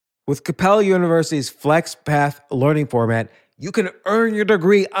With Capella University's FlexPath learning format, you can earn your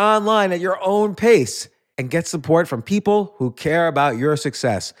degree online at your own pace and get support from people who care about your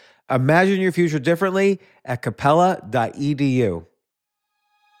success. Imagine your future differently at capella.edu.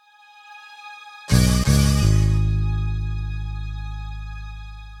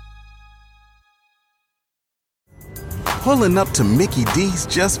 Pulling up to Mickey D's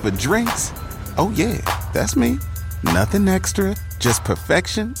just for drinks? Oh yeah, that's me. Nothing extra, just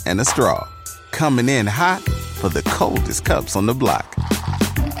perfection and a straw. Coming in hot for the coldest cups on the block.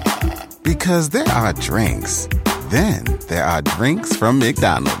 Because there are drinks. Then there are drinks from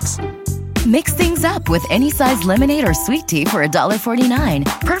McDonald's. Mix things up with any size lemonade or sweet tea for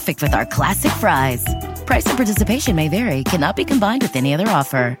 $1.49. Perfect with our classic fries. Price and participation may vary. Cannot be combined with any other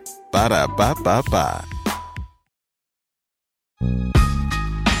offer. Ba-da-ba-ba-ba.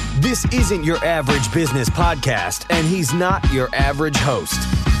 This isn't your average business podcast, and he's not your average host.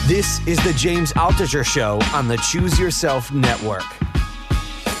 This is the James Altucher Show on the Choose Yourself Network.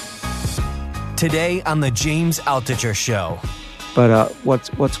 Today on the James Altucher Show. But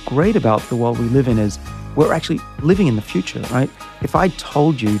what's great about the world we live in is we're actually living in the future, right? If I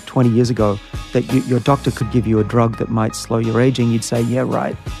told you 20 years ago that your doctor could give you a drug that might slow your aging, you'd say, yeah,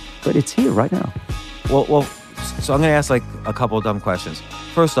 right. But it's here right now. Well, so I'm going to ask like a couple of dumb questions.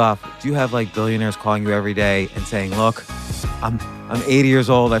 First off, do you have like billionaires calling you every day and saying, look, I'm 80 years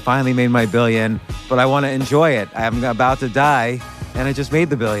old. I finally made my billion, but I want to enjoy it. I'm about to die and I just made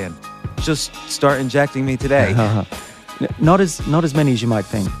the billion. Just start injecting me today. Not as many as you might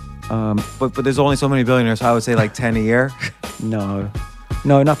think. But there's only so many billionaires, so I would say like 10 a year. No,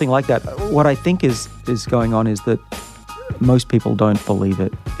 nothing like that. What I think is going on is that most people don't believe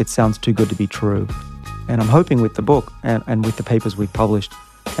it. It sounds too good to be true. And I'm hoping with the book and with the papers we've published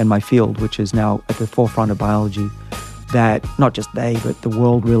and my field, which is now at the forefront of biology, that not just they, but the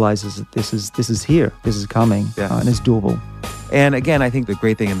world realizes that this is here, this is coming, and it's doable. And again, I think the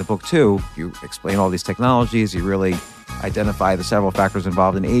great thing in the book too, you explain all these technologies, you really identify the several factors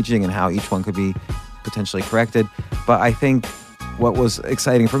involved in aging and how each one could be potentially corrected. But I think what was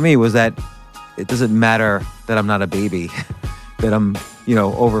exciting for me was that it doesn't matter that I'm not a baby, that I'm,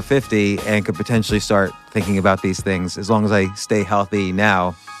 over 50 and could potentially start thinking about these things as long as I stay healthy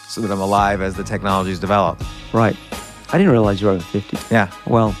now so that I'm alive as the technologies develop. Right. I didn't realize you were over 50. Yeah.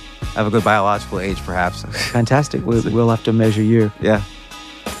 Well, I have a good biological age, perhaps. Fantastic. We'll have to measure you. Yeah.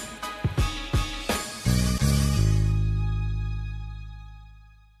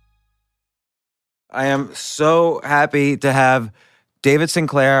 I am so happy to have David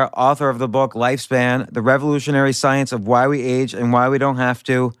Sinclair, author of the book Lifespan, The Revolutionary Science of Why We Age and Why We Don't Have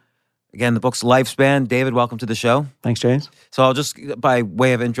to. Again, the book's Lifespan. David, welcome to the show. Thanks, James. So I'll just, by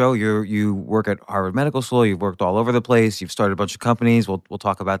way of intro, you work at Harvard Medical School. You've worked all over the place. You've started a bunch of companies. We'll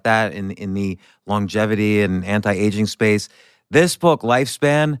talk about that in the longevity and anti-aging space. This book,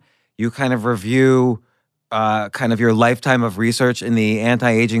 Lifespan, you kind of review kind of your lifetime of research in the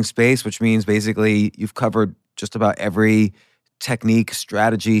anti-aging space, which means basically you've covered just about every technique,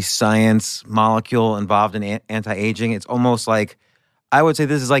 strategy, science, molecule involved in anti-aging. It's almost like, I would say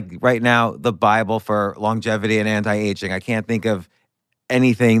this is like right now the Bible for longevity and anti-aging. I can't think of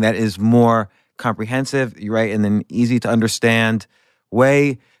anything that is more comprehensive, you write in an easy to understand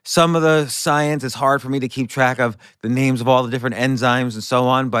way. Some of the science is hard for me to keep track of the names of all the different enzymes and so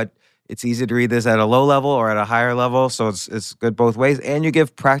on, but it's easy to read this at a low level or at a higher level, so it's good both ways. And you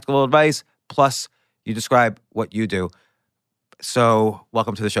give practical advice, plus you describe what you do. So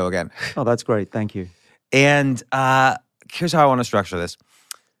welcome to the show again. Oh, that's great. Thank you. And here's how I want to structure this.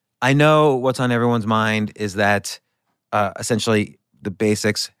 I know what's on everyone's mind is that essentially the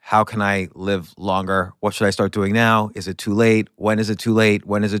basics. How can I live longer? What should I start doing now? Is it too late? When is it too late?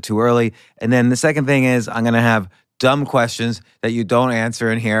 When is it too early? And then the second thing is I'm going to have dumb questions that you don't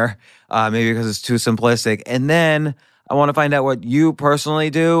answer in here, maybe because it's too simplistic. And then I want to find out what you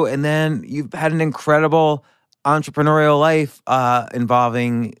personally do. And then you've had an incredible entrepreneurial life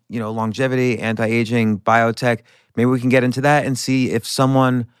involving, longevity, anti-aging, biotech. Maybe we can get into that and see if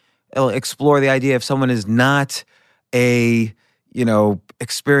explore the idea if someone is not a,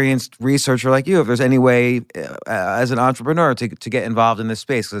 experienced researcher like you, if there's any way as an entrepreneur to get involved in this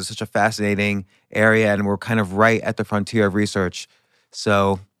space, because it's such a fascinating area and we're kind of right at the frontier of research.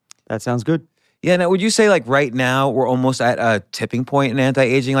 So that sounds good. Yeah. Now, would you say like right now we're almost at a tipping point in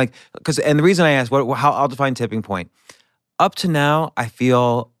anti-aging? And the reason I asked, how I'll define tipping point. Up to now, I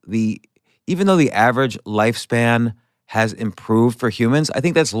feel even though the average lifespan has improved for humans, I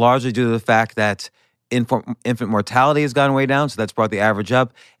think that's largely due to the fact that infant mortality has gone way down, so that's brought the average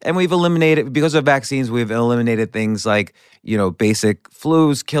up. And we've eliminated, because of vaccines, we've eliminated things like, basic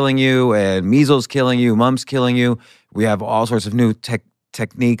flus killing you and measles killing you, mumps killing you. We have all sorts of new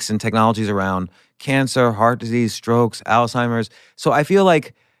techniques and technologies around cancer, heart disease, strokes, Alzheimer's. So I feel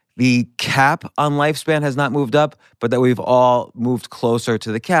like the cap on lifespan has not moved up, but that we've all moved closer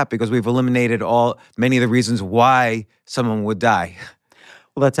to the cap because we've eliminated many of the reasons why someone would die.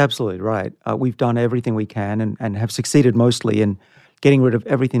 Well, that's absolutely right. We've done everything we can and have succeeded mostly in getting rid of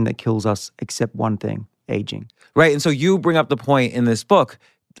everything that kills us except one thing, aging. Right. And so you bring up the point in this book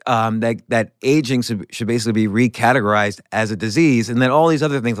that aging should basically be recategorized as a disease. And then all these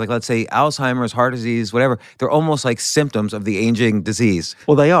other things, like let's say Alzheimer's, heart disease, whatever, they're almost like symptoms of the aging disease.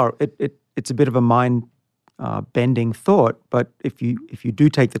 Well, they are. It's a bit of a mind bending thought, but if you do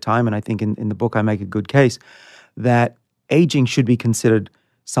take the time, and I think in the book I make a good case, that aging should be considered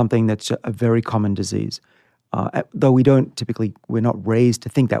something that's a very common disease. Though we're not raised to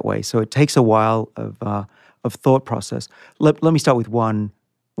think that way. So it takes a while of thought process. Let me start with one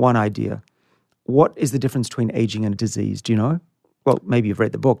idea. What is the difference between aging and a disease? Do you know? Well, maybe you've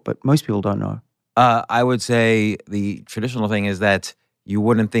read the book, but most people don't know. I would say the traditional thing is that you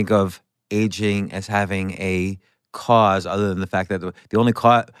wouldn't think of aging as having a cause other than the fact that the only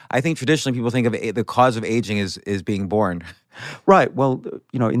cause, I think traditionally people think of the cause of aging is being born. Right. Well,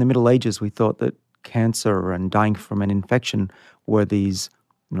 in the Middle Ages, we thought that cancer and dying from an infection were these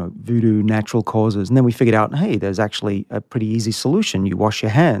voodoo natural causes. And then we figured out, hey, there's actually a pretty easy solution. You wash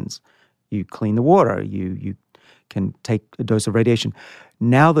your hands, you clean the water, you can take a dose of radiation.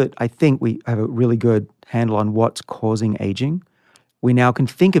 Now that I think we have a really good handle on what's causing aging, we now can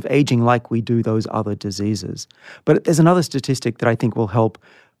think of aging like we do those other diseases. But there's another statistic that I think will help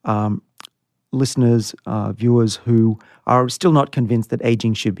listeners, viewers who are still not convinced that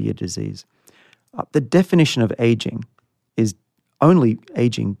aging should be a disease. The definition of aging is only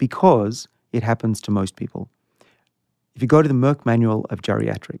aging because it happens to most people. If you go to the Merck Manual of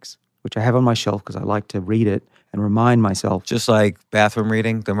Geriatrics, which I have on my shelf because I like to read it and remind myself. Just like bathroom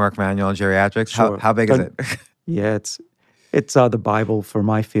reading, the Merck Manual of Geriatrics. Sure. How big is it? Yeah, it's the Bible for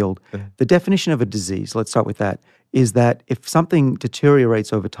my field. The definition of a disease, let's start with that, is that if something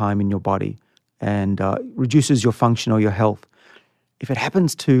deteriorates over time in your body and reduces your function or your health, if it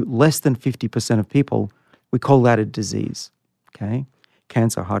happens to less than 50% of people, we call that a disease. Okay,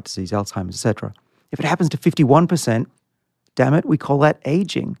 cancer, heart disease, Alzheimer's, etc. If it happens to 51%, damn it, we call that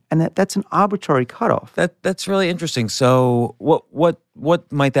aging, and that's an arbitrary cutoff. That's really interesting. So, what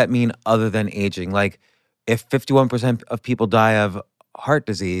might that mean other than aging? Like, if 51% of people die of heart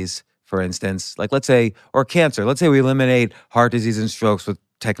disease, for instance, like let's say, or cancer, let's say we eliminate heart disease and strokes with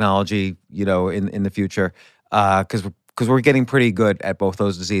technology, in the future, because we're getting pretty good at both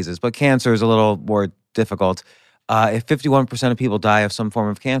those diseases, but cancer is a little more difficult. If 51% of people die of some form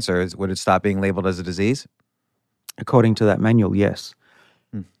of cancer, would it stop being labeled as a disease? According to that manual, yes.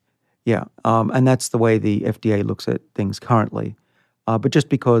 Yeah, and that's the way the FDA looks at things currently. But just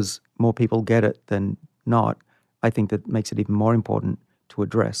because more people get it than not, I think that makes it even more important to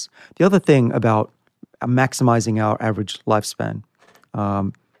address. The other thing about maximizing our average lifespan,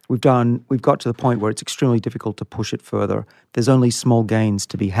 we've got to the point where it's extremely difficult to push it further. There's only small gains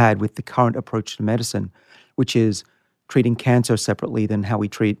to be had with the current approach to medicine, which is treating cancer separately than how we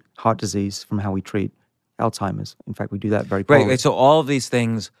treat heart disease from how we treat Alzheimer's. In fact, we do that very poorly. Right. So all of these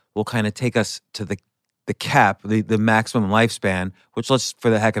things will kind of take us to the cap, the maximum lifespan, which let's, for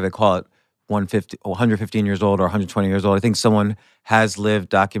the heck of it, call it 115 years old or 120 years old. I think someone has lived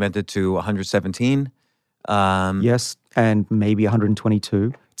documented to 117. Yes, and maybe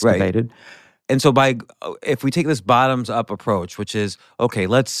 122. It's right. debated. And so if we take this bottoms-up approach, which is, okay,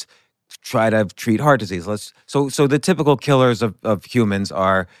 let's try to treat heart disease. So the typical killers of humans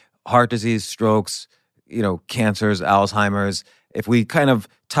are heart disease, strokes, cancers, Alzheimer's. If we kind of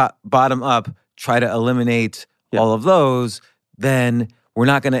bottom up, try to eliminate all of those, then we're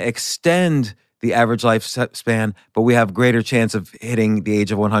not going to extend the average lifespan, but we have greater chance of hitting the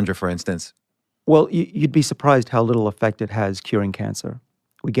age of 100, for instance. Well, you'd be surprised how little effect it has curing cancer.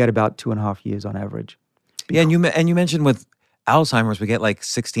 We get about 2.5 years on average. Yeah, and you mentioned with Alzheimer's, we get like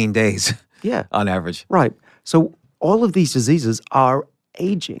 16 days on average. Right. So all of these diseases are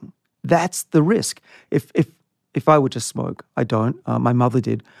aging. That's the risk. If I were to smoke, I don't, my mother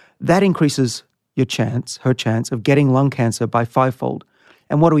did, that increases her chance of getting lung cancer by 5-fold.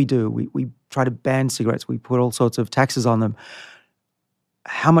 And what do? We try to ban cigarettes. We put all sorts of taxes on them.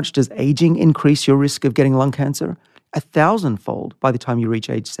 How much does aging increase your risk of getting lung cancer? 1,000-fold by the time you reach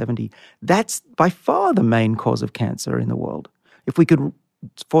age 70. That's by far the main cause of cancer in the world. If we could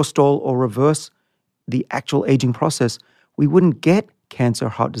forestall or reverse the actual aging process, we wouldn't get cancer,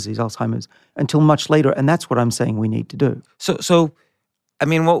 heart disease, Alzheimer's until much later. And that's what I'm saying we need to do. So I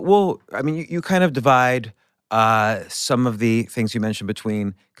mean, you kind of divide some of the things you mentioned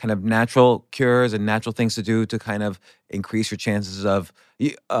between kind of natural cures and natural things to do to kind of increase your chances of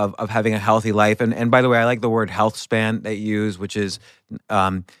having a healthy life. And by the way, I like the word health span that you use, which is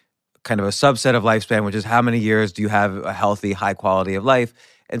kind of a subset of lifespan, which is how many years do you have a healthy, high quality of life.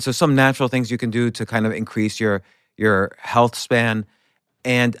 And so some natural things you can do to kind of increase your health span.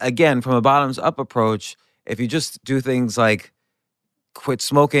 And again, from a bottoms up approach, if you just do things like quit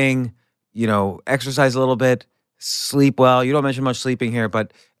smoking, exercise a little bit, sleep well. You don't mention much sleeping here,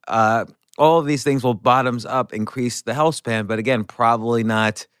 but all of these things will bottoms up increase the health span. But again, probably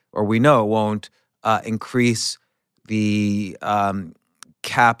not, or we know it won't increase the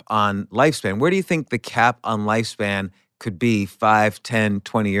cap on lifespan. Where do you think the cap on lifespan could be 5, 10,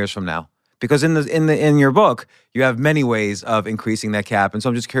 20 years from now? Because in your book, you have many ways of increasing that cap. And so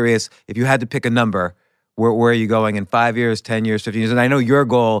I'm just curious, if you had to pick a number, where are you going in 5 years, 10 years, 15 years? And I know your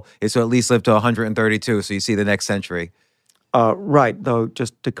goal is to at least live to 132, so you see the next century. Right, though,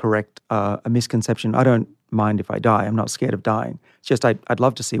 just to correct a misconception, I don't mind if I die. I'm not scared of dying. It's just I'd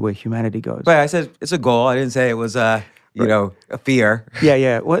love to see where humanity goes. Right, I said it's a goal. I didn't say it was a fear.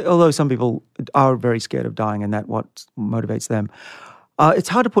 Yeah. Well, although some people are very scared of dying, and that's what motivates them. It's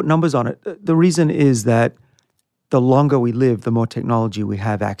hard to put numbers on it. The reason is that the longer we live, the more technology we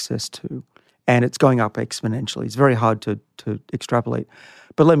have access to. And it's going up exponentially. It's very hard to extrapolate.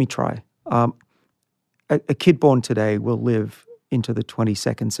 But let me try. A kid born today will live into the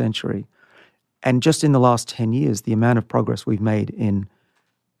 22nd century. And just in the last 10 years, the amount of progress we've made in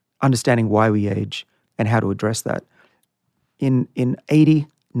understanding why we age and how to address that. In 80,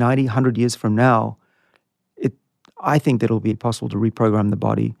 90, 100 years from now, I think that it'll be possible to reprogram the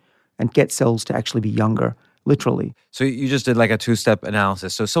body and get cells to actually be younger, literally. So you just did like a two-step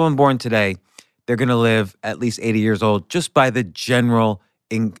analysis. So someone born today, they're going to live at least 80 years old just by the general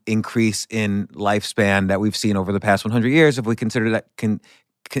increase in lifespan that we've seen over the past 100 years. If we consider that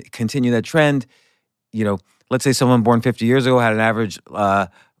continue that trend, let's say someone born 50 years ago had an average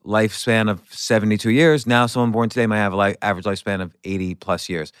lifespan of 72 years. Now someone born today might have an average lifespan of 80 plus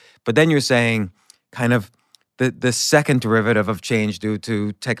years. But then you're saying kind of the second derivative of change due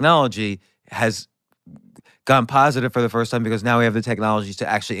to technology has gone positive for the first time because now we have the technologies to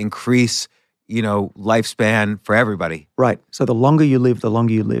actually increase, lifespan for everybody. Right. So the longer you live, the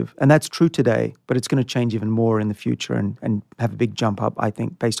longer you live. And that's true today, but it's going to change even more in the future and have a big jump up, I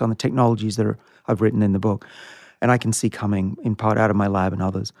think, based on the technologies that I've written in the book. And I can see coming in part out of my lab and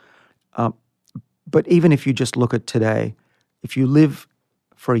others. But even if you just look at today, if you live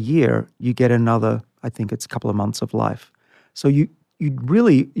for a year, you get another, I think it's a couple of months of life. So you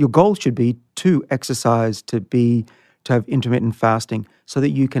really, your goal should be to exercise, to have intermittent fasting so that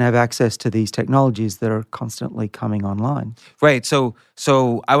you can have access to these technologies that are constantly coming online. Right. So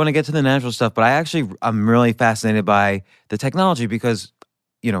I want to get to the natural stuff, but I'm really fascinated by the technology because,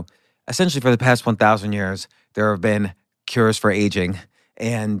 essentially for the past 1,000 years, there have been cures for aging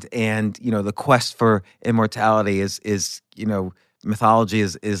and the quest for immortality is mythology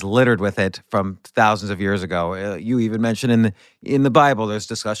is littered with it from thousands of years ago. You even mentioned in the Bible, there's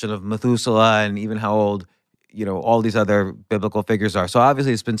discussion of Methuselah and even how old, all these other biblical figures are. So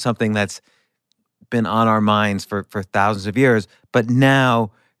obviously it's been something that's been on our minds for thousands of years. But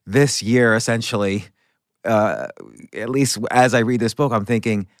now, this year, essentially, at least as I read this book, I'm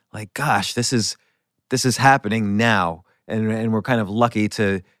thinking, like, gosh, this is happening now. And we're kind of lucky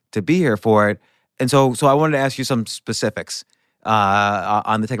to be here for it. And so I wanted to ask you some specifics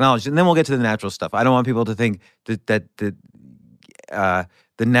on the technology, and then we'll get to the natural stuff. I don't want people to think that the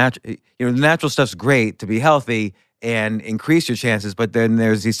natural stuff's great to be healthy and increase your chances, but then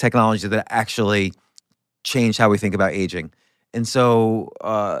there's these technologies that actually change how we think about aging. And so,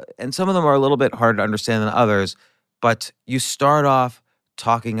 and some of them are a little bit harder to understand than others, but you start off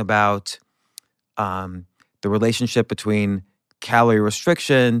talking about the relationship between calorie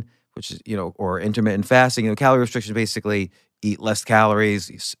restriction, which is, or intermittent fasting. Calorie restriction basically eat less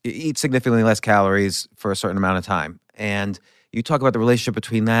calories, eat significantly less calories for a certain amount of time. And you talk about the relationship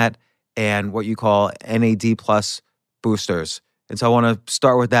between that and what you call NAD plus boosters. And so I want to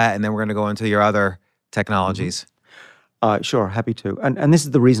start with that, and then we're going to go into your other technologies. Sure, happy to. And this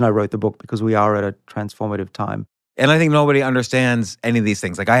is the reason I wrote the book, because we are at a transformative time. And I think nobody understands any of these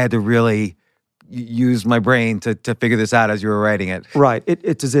things. Like, I had to really use my brain to figure this out as you were writing it. Right.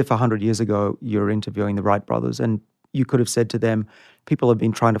 It's as if 100 years ago you're interviewing the Wright brothers, and you could have said to them, people have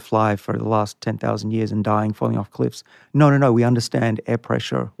been trying to fly for the last 10,000 years and dying, falling off cliffs. No, we understand air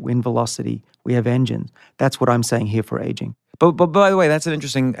pressure, wind velocity, We have engines. That's what I'm saying here for aging. But by the way, that's an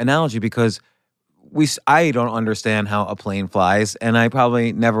interesting analogy because I don't understand how a plane flies, and I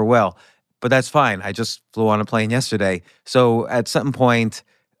probably never will. But that's fine. I just flew on a plane yesterday. So at some point,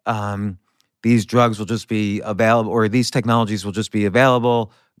 these drugs will just be available, or these technologies will just be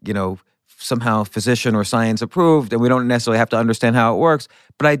available, somehow physician or science approved, and we don't necessarily have to understand how it works.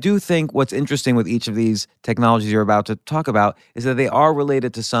 But I do think what's interesting with each of these technologies you're about to talk about is that they are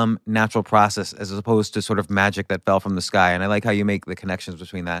related to some natural process as opposed to sort of magic that fell from the sky. And I like how you make the connections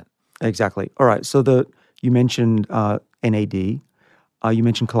between that. Exactly. All right. So you mentioned NAD. You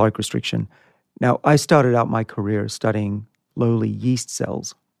mentioned caloric restriction. Now, I started out my career studying lowly yeast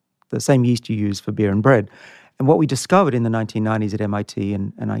cells, the same yeast you use for beer and bread. And what we discovered in the 1990s at MIT,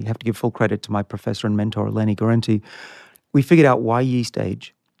 and I have to give full credit to my professor and mentor, Lenny Guarenti, we figured out why yeast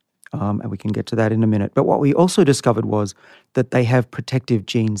age, and we can get to that in a minute. But what we also discovered was that they have protective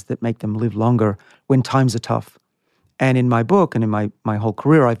genes that make them live longer when times are tough. And in my book and in my whole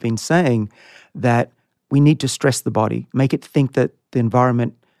career, I've been saying that we need to stress the body, make it think that the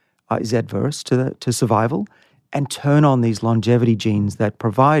environment is adverse to survival, and turn on these longevity genes that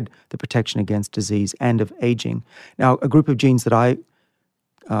provide the protection against disease and of aging. Now, a group of genes that I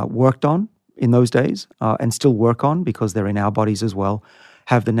worked on in those days and still work on because they're in our bodies as well,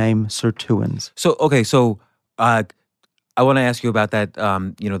 have the name sirtuins. So I want to ask you about that.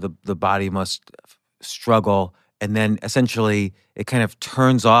 The body must struggle, and then essentially it kind of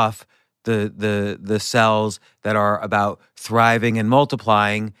turns off the cells that are about thriving and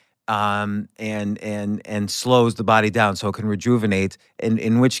multiplying, and slows the body down so it can rejuvenate.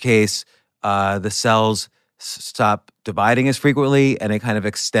 In which case, the cells stop dividing as frequently, and it kind of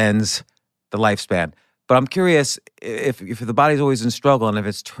extends the lifespan. But I'm curious if the body's always in struggle, and if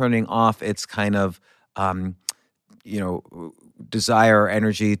it's turning off its kind of desire or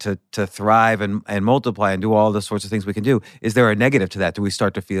energy to thrive and multiply and do all the sorts of things we can do, is there a negative to that? Do we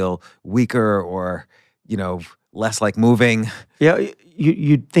start to feel weaker or less like moving? Yeah,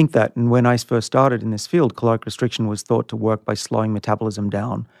 you'd think that. And when I first started in this field, caloric restriction was thought to work by slowing metabolism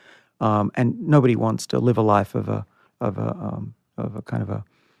down. And nobody wants to live a life of a kind of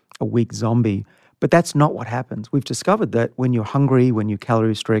a weak zombie. But that's not what happens. We've discovered that when you're hungry, when you calorie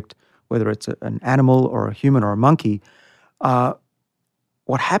restrict, whether it's an animal or a human or a monkey,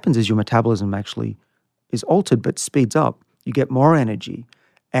 what happens is your metabolism actually is altered but speeds up. You get more energy.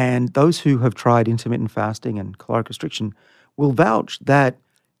 And those who have tried intermittent fasting and caloric restriction will vouch that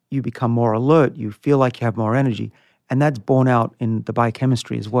you become more alert, you feel like you have more energy, and that's borne out in the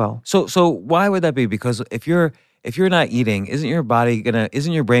biochemistry as well. So why would that be? Because if you're not eating, isn't your brain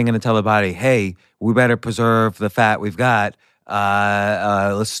gonna tell the body, hey, we better preserve the fat we've got,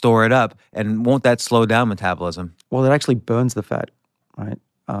 let's store it up, and won't that slow down metabolism? Well, it actually burns the fat, right?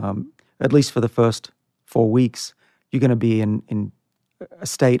 At least for the first 4 weeks, you're going to be in a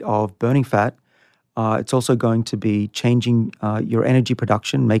state of burning fat. It's also going to be changing your energy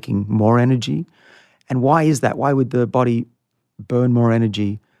production, making more energy. And why is that? Why would the body burn more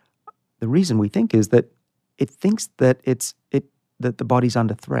energy? The reason we think is that it thinks that that the body's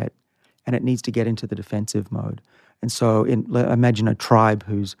under threat and it needs to get into the defensive mode. And so imagine a tribe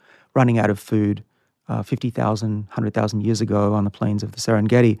who's running out of food 50,000, 100,000 years ago on the plains of the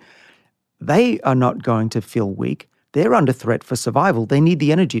Serengeti. They are not going to feel weak. They're under threat for survival. They need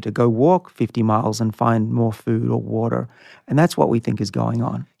the energy to go walk 50 miles and find more food or water. And that's what we think is going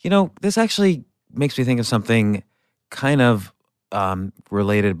on. This actually makes me think of something kind of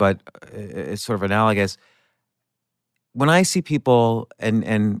related, but it's sort of analogous. When I see people,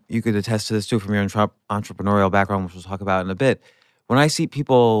 and you could attest to this too from your entrepreneurial background, which we'll talk about in a bit, when I see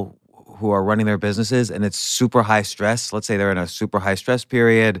people who are running their businesses and it's super high stress, let's say they're in a super high stress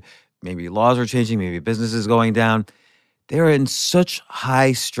period, maybe laws are changing, maybe business is going down, they're in such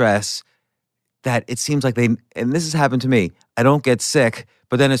high stress that it seems like and this has happened to me, I don't get sick,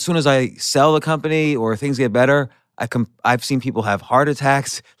 but then as soon as I sell the company or things get better, I've seen people have heart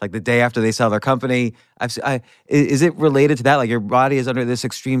attacks like the day after they sell their company. Is it related to that? Like your body is under this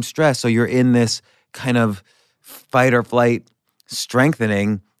extreme stress, so you're in this kind of fight or flight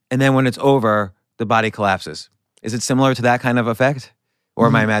strengthening, and then when it's over, the body collapses. Is it similar to that kind of effect? Or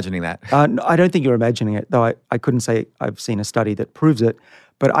am I imagining that? No, I don't think you're imagining it, though I couldn't say I've seen a study that proves it.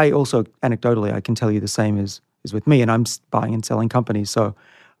 But I also, anecdotally, I can tell you the same is with me, and I'm buying and selling companies, so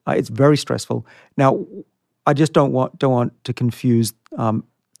it's very stressful. Now, I just don't want to confuse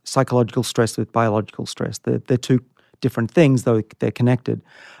psychological stress with biological stress. They're two different things, though they're connected.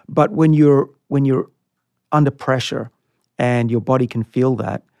 But when you're under pressure and your body can feel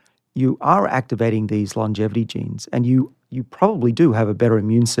that, you are activating these longevity genes, and you probably do have a better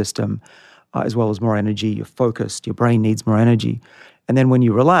immune system. as well as more energy. You're focused. Your brain needs more energy. And then when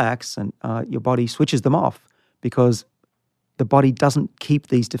you relax, and your body switches them off because the body doesn't keep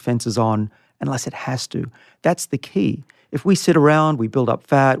these defenses on unless it has to. That's the key. If we sit around, we build up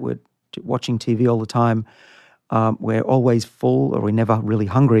fat, we're watching TV all the time, we're always full or we're never really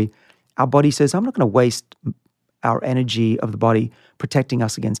hungry, our body says, I'm not going to waste our energy of the body protecting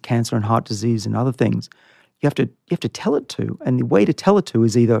us against cancer and heart disease and other things. You have to tell it to. And the way to tell it to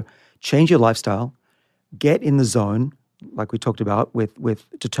is either change your lifestyle, get in the zone, like we talked about, with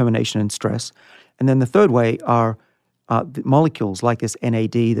determination and stress. And then the third way are the molecules like this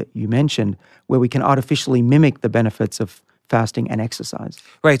NAD that you mentioned, where we can artificially mimic the benefits of fasting and exercise.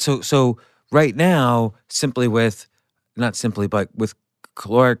 Right. So right now, but with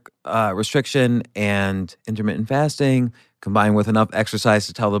caloric restriction and intermittent fasting, combined with enough exercise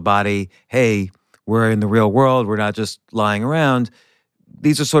to tell the body, hey, we're in the real world, we're not just lying around.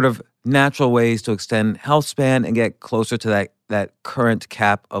 These are sort of natural ways to extend health span and get closer to that current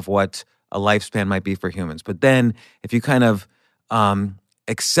cap of what a lifespan might be for humans. But then if you kind of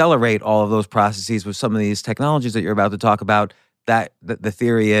accelerate all of those processes with some of these technologies that you're about to talk about, that the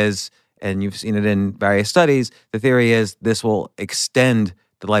theory is, and you've seen it in various studies, the theory is this will extend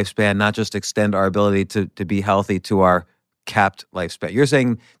the lifespan, not just extend our ability to be healthy to our capped lifespan. You're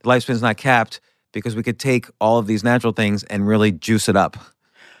saying the lifespan is not capped because we could take all of these natural things and really juice it up.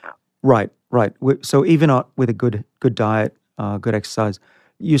 Right. So even with a good diet, good exercise,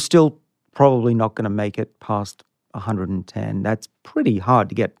 you're still probably not going to make it past 110. That's pretty hard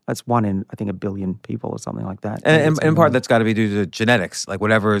to get. That's one in, I think, 1 billion people or something like that. And in part, that's got to be due to genetics, like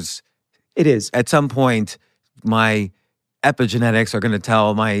whatever's... It is. At some point, my epigenetics are going to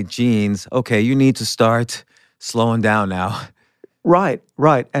tell my genes, okay, you need to start slowing down now. Right.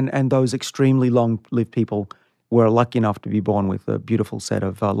 And those extremely long-lived people were lucky enough to be born with a beautiful set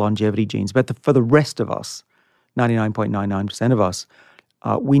of longevity genes. But for the rest of us, 99.99% of us,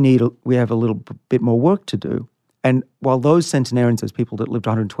 we have a little bit more work to do. And while those centenarians, those people that lived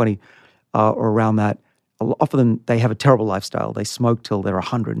 120 or around that, often they have a terrible lifestyle. They smoke till they're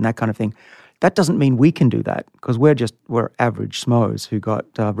 100 and that kind of thing. That doesn't mean we can do that because we're average smos who got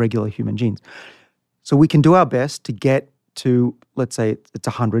regular human genes. So we can do our best to get to, let's say it's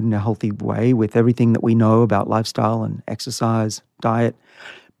 100 in a healthy way with everything that we know about lifestyle and exercise, diet.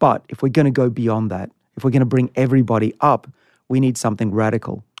 But if we're going to go beyond that, if we're going to bring everybody up, we need something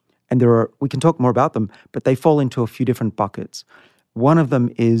radical. And we can talk more about them, but they fall into a few different buckets. One of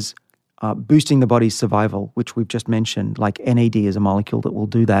them is boosting the body's survival, which we've just mentioned, like NAD is a molecule that will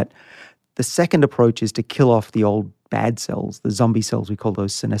do that. The second approach is to kill off the old bad cells, the zombie cells, we call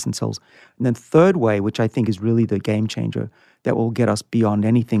those senescent cells. And then third way, which I think is really the game changer that will get us beyond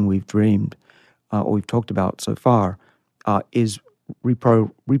anything we've dreamed or we've talked about so far, is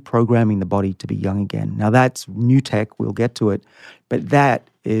reprogramming the body to be young again. Now that's new tech, we'll get to it, but that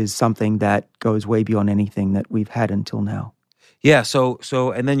is something that goes way beyond anything that we've had until now. Yeah, so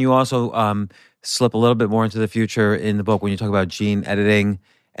and then you also slip a little bit more into the future in the book when you talk about gene editing,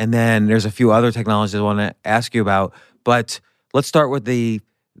 and then there's a few other technologies I want to ask you about, but let's start with the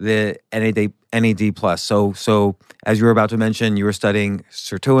NAD plus. So as you were about to mention, you were studying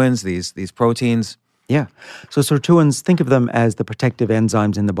sirtuins, these proteins. Yeah. So sirtuins, think of them as the protective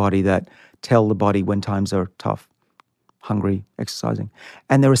enzymes in the body that tell the body when times are tough, hungry, exercising.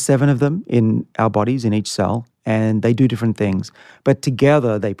 And there are 7 of them in our bodies, in each cell, and they do different things. But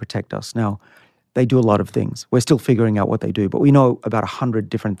together, they protect us. Now, they do a lot of things. We're still figuring out what they do, but we know about 100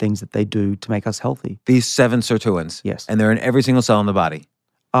 different things that they do to make us healthy. These 7 sirtuins? Yes. And they're in every single cell in the body?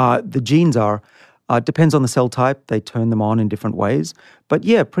 The genes are. Depends on the cell type. They turn them on in different ways. But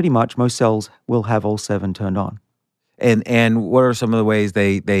yeah, pretty much most cells will have all 7 turned on. And what are some of the ways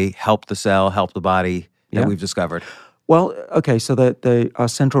they help the cell, help the body that we've discovered? Well, okay, so they are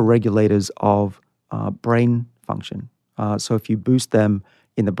central regulators of brain function. So if you boost them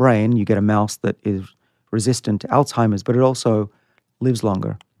in the brain, you get a mouse that is resistant to Alzheimer's, but it also lives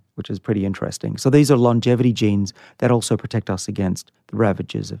longer, which is pretty interesting. So these are longevity genes that also protect us against the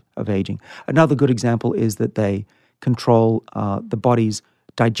ravages of aging. Another good example is that they control the body's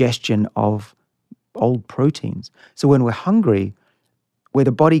digestion of old proteins. So when we're hungry, where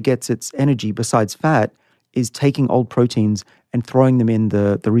the body gets its energy besides fat is taking old proteins and throwing them in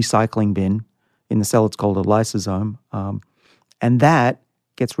the recycling bin. In the cell, it's called a lysosome. And that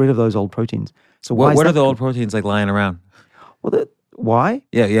gets rid of those old proteins. So what are the old proteins like lying around? Well, why?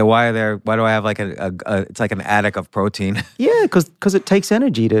 Yeah. Why do I have like it's like an attic of protein? Yeah, because it takes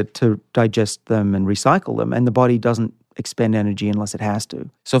energy to digest them and recycle them, and the body doesn't expend energy unless it has to.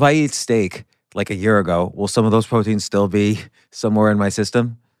 So if I eat steak like a year ago, will some of those proteins still be somewhere in my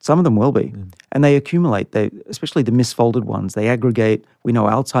system? Some of them will be. And they accumulate, especially the misfolded ones. They aggregate. We know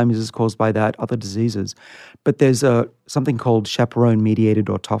Alzheimer's is caused by that, other diseases. But there's something called chaperone-mediated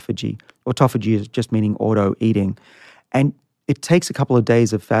autophagy. Autophagy is just meaning auto-eating. And it takes a couple of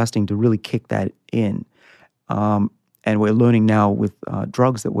days of fasting to really kick that in. And we're learning now with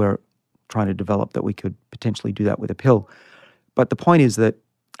drugs that we're trying to develop that we could potentially do that with a pill. But the point is that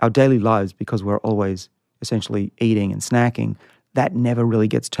our daily lives, because we're always essentially eating and snacking, that never really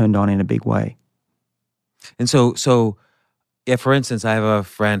gets turned on in a big way. And so if, for instance, I have a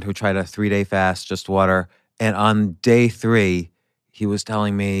friend who tried a 3-day fast, just water, and on day 3, he was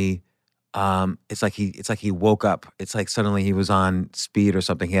telling me it's like he woke up. It's like suddenly he was on speed or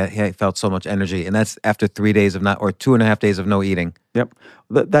something. He felt so much energy, and that's after 3 days of not, or 2.5 days of no eating. Yep,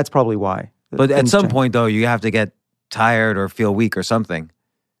 that's probably why. But at some point, though, you have to get tired or feel weak or something.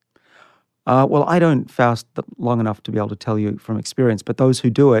 Well, I don't fast long enough to be able to tell you from experience, but those who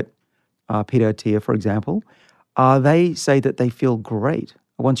do it, Peter Attia, for example, they say that they feel great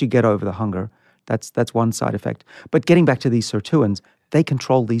once you get over the hunger. That's one side effect. But getting back to these sirtuins, they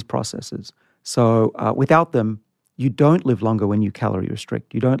control these processes. So without them, you don't live longer when you calorie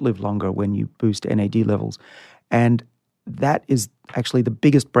restrict. You don't live longer when you boost NAD levels. And that is actually the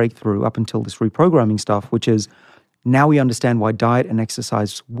biggest breakthrough up until this reprogramming stuff, which is now we understand why diet and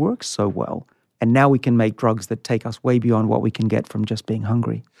exercise work so well. And now we can make drugs that take us way beyond what we can get from just being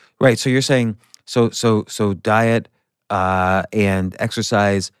hungry. Right. So you're saying so diet and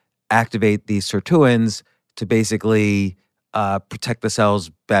exercise activate these sirtuins to basically protect the cells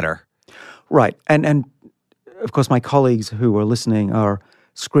better. Right. And of course, my colleagues who are listening are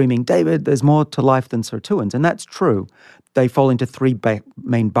screaming, David, there's more to life than sirtuins. And that's true. They fall into 3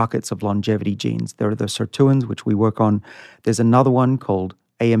 main buckets of longevity genes. There are the sirtuins, which we work on. There's another one called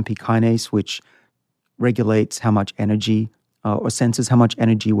AMP kinase, which regulates how much energy or senses how much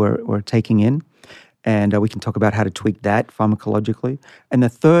energy we're taking in. And we can talk about how to tweak that pharmacologically. And the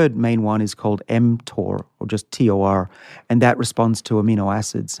third main one is called mTOR, or just TOR, and that responds to amino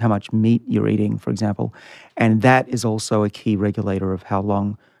acids, how much meat you're eating, for example. And that is also a key regulator of how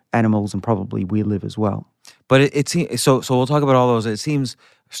long animals and probably we live as well. But it seems so we'll talk about all those. It seems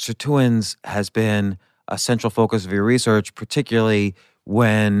sirtuins has been a central focus of your research, particularly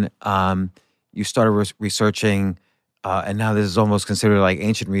when you started researching, and now this is almost considered like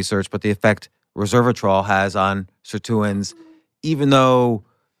ancient research, but the effect resveratrol has on sirtuins, even though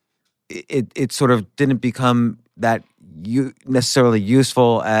it sort of didn't become that necessarily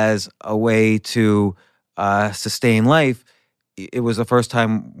useful as a way to sustain life. It was the first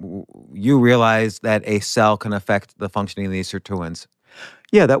time you realized that a cell can affect the functioning of these sirtuins.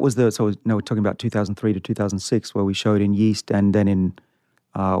 Yeah, that was we're talking about 2003 to 2006, where we showed in yeast and then in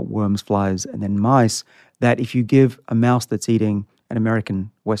worms, flies, and then mice, that if you give a mouse that's eating an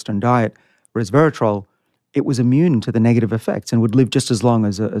American Western diet resveratrol, it was immune to the negative effects and would live just as long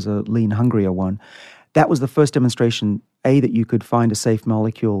as a lean, hungrier one. That was the first demonstration, that you could find a safe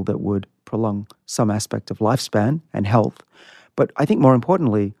molecule that would prolong some aspect of lifespan and health. But I think more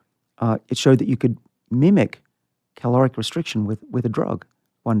importantly, it showed that you could mimic caloric restriction with a drug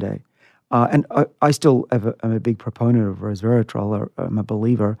one day. And I still am a big proponent of resveratrol, or I'm a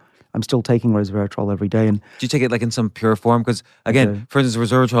believer. I'm still taking resveratrol every day. And do you take it like in some pure form? Because again, for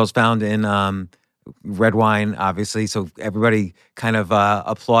instance, resveratrol is found in red wine, obviously. So everybody kind of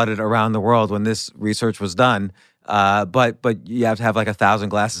applauded around the world when this research was done. But you have to have like 1,000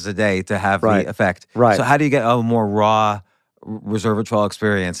 glasses a day to have the effect. Right. So how do you get a more raw resveratrol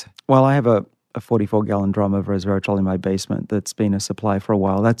experience? Well, I have a 44-gallon drum of resveratrol in my basement that's been a supply for a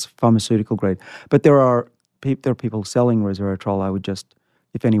while. That's pharmaceutical grade. But there are people selling resveratrol. I would just,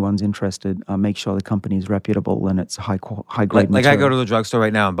 if anyone's interested, make sure the company is reputable and it's high grade material. Like I go to the drugstore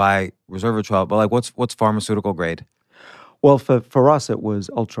right now and buy resveratrol, but like what's pharmaceutical grade? Well, for us, it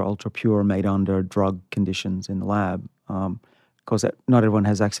was ultra pure, made under drug conditions in the lab. Of course, not everyone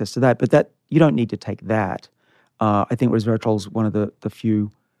has access to that, but that you don't need to take that. I think resveratrol is one of the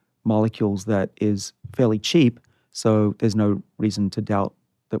few molecules that is fairly cheap, so there's no reason to doubt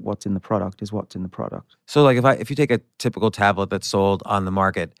that what's in the product is what's in the product. So like if you take a typical tablet that's sold on the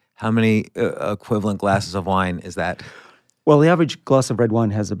market, how many equivalent glasses of wine is that? Well, the average glass of red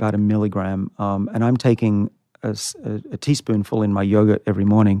wine has about 1 milligram, and I'm taking a teaspoonful in my yogurt every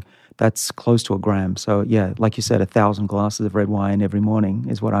morning. That's close to 1 gram. So yeah, like you said, 1,000 glasses of red wine every morning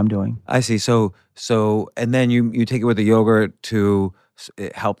is what I'm doing. I see. So and then you take it with the yogurt to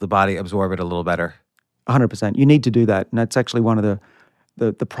help the body absorb it a little better. 100%. You need to do that, and that's actually one of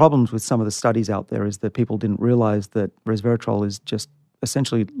the problems with some of the studies out there is that people didn't realize that resveratrol is just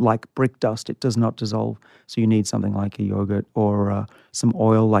essentially like brick dust. It does not dissolve. So you need something like a yogurt or some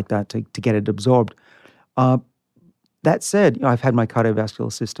oil like that to get it absorbed. That said, I've had my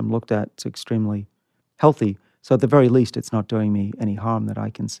cardiovascular system looked at. It's extremely healthy. So at the very least, it's not doing me any harm that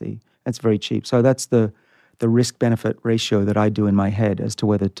I can see. It's very cheap. So that's the risk-benefit ratio that I do in my head as to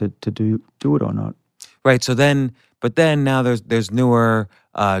whether to do it or not. Right. So then, but then now there's newer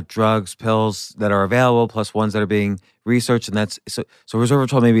drugs, pills that are available, plus ones that are being researched, and that's so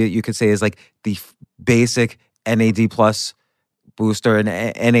resveratrol. Maybe you could say is like the basic NAD plus booster, and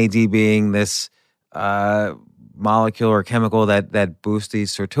NAD being this molecule or chemical that boosts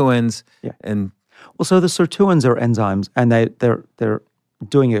these sirtuins. Yeah. And well, so the sirtuins are enzymes, and they're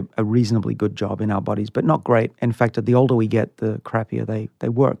doing a reasonably good job in our bodies, but not great. In fact, the older we get, the crappier they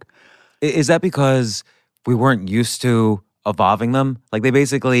work. is that because we weren't used to evolving them? Like they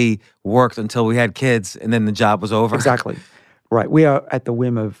basically worked until we had kids, and then the job was over. Exactly. Right. We are at the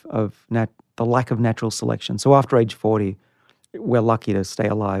whim of the lack of natural selection. So after age 40, we're lucky to stay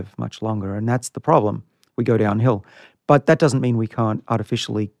alive much longer, and that's the problem. We go downhill. But that doesn't mean we can't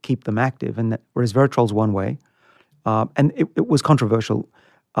artificially keep them active, and resveratrol is one way. And it was controversial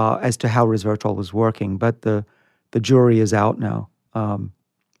as to how resveratrol was working, but the jury is out now.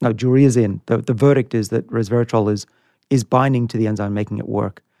 No, jury is in. The verdict is that resveratrol is binding to the enzyme, making it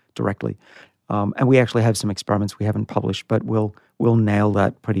work directly. And we actually have some experiments we haven't published, but we'll nail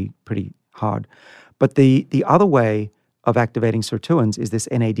that pretty hard. But the other way of activating sirtuins is this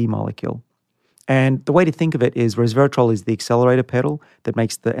NAD molecule. And the way to think of it is resveratrol is the accelerator pedal that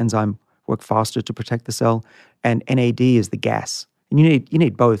makes the enzyme work faster to protect the cell, and NAD is the gas. And you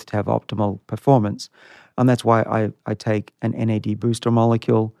need both to have optimal performance. And that's why I take an NAD booster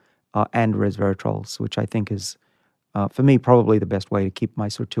molecule and resveratrol, which I think is, for me, probably the best way to keep my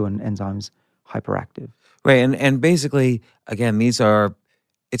sirtuin enzymes hyperactive. Right, and basically, again, it's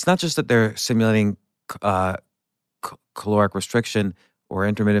not just that they're simulating caloric restriction or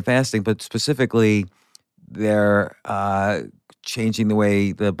intermittent fasting, but specifically they're changing the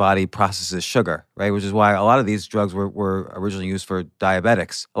way the body processes sugar, right? Which is why a lot of these drugs were originally used for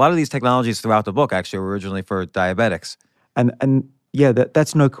diabetics. A lot of these technologies throughout the book actually were originally for diabetics. And yeah,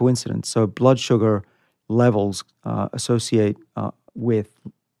 that's no coincidence. So blood sugar levels associate with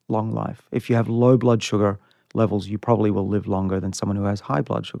long life. If you have low blood sugar levels, you probably will live longer than someone who has high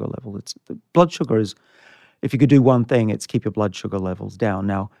blood sugar levels. Blood sugar is, if you could do one thing, it's keep your blood sugar levels down.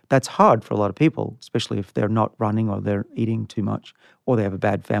 Now, that's hard for a lot of people, especially if they're not running or they're eating too much or they have a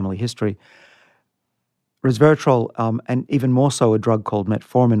bad family history. Resveratrol, and even more so a drug called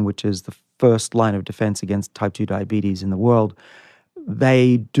metformin, which is the first line of defense against type 2 diabetes in the world,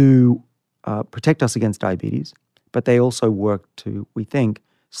 they do protect us against diabetes, but they also work to, we think,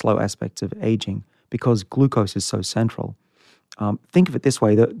 slow aspects of aging because glucose is so central. Think of it this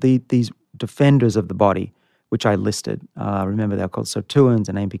way, these defenders of the body, which I listed, remember they're called sirtuins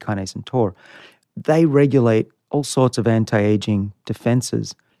and AMP kinase and TOR, they regulate all sorts of anti-aging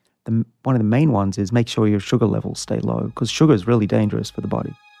defenses. One of the main ones is make sure your sugar levels stay low because sugar is really dangerous for the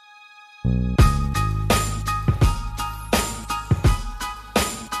body.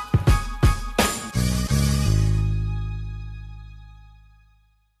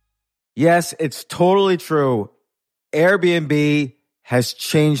 Yes, it's totally true. Airbnb has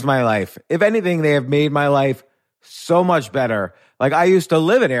changed my life. If anything, they have made my life so much better. Like I used to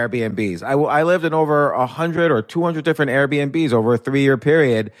live in Airbnbs. I lived in over 100 or 200 different Airbnbs over a 3-year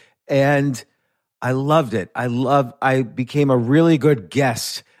period, and I loved it. I became a really good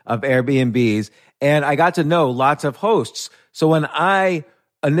guest of Airbnbs, and I got to know lots of hosts. So when I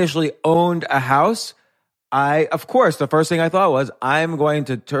initially owned a house, of course, the first thing I thought was, I'm going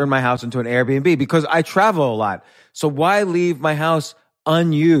to turn my house into an Airbnb because I travel a lot. So why leave my house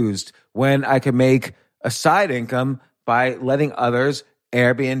unused when I can make a side income by letting others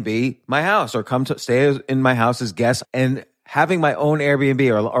Airbnb my house or come to stay in my house as guests? And having my own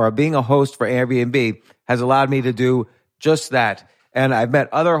Airbnb or being a host for Airbnb has allowed me to do just that. And I've met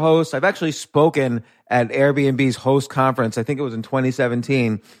other hosts. I've actually spoken at Airbnb's host conference. I think it was in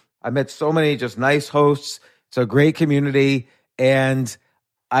 2017. I met so many just nice hosts. It's a great community. And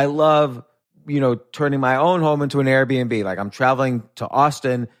I love, turning my own home into an Airbnb. Like I'm traveling to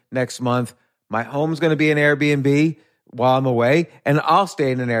Austin next month. My home's going to be an Airbnb while I'm away, and I'll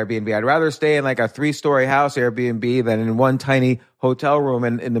stay in an Airbnb. I'd rather stay in like a 3-story house Airbnb than in one tiny hotel room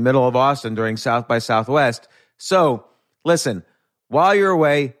in the middle of Austin during South by Southwest. So listen, while you're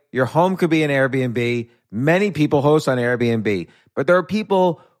away, your home could be an Airbnb. Many people host on Airbnb, but there are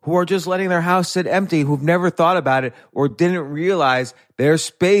people who are just letting their house sit empty, who've never thought about it or didn't realize their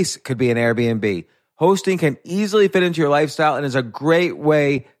space could be an Airbnb. Hosting can easily fit into your lifestyle and is a great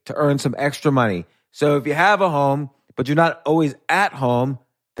way to earn some extra money. So if you have a home, but you're not always at home,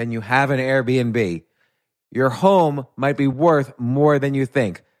 then you have an Airbnb. Your home might be worth more than you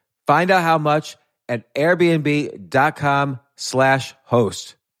think. Find out how much at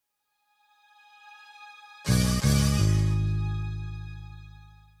airbnb.com/host.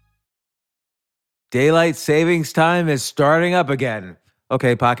 Daylight savings time is starting up again.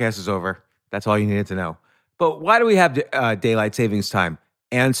 Okay, podcast is over. That's all you needed to know. But why do we have daylight savings time?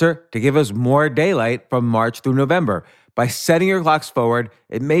 Answer: to give us more daylight from March through November. By setting your clocks forward,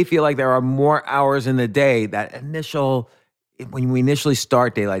 it may feel like there are more hours in the day when we initially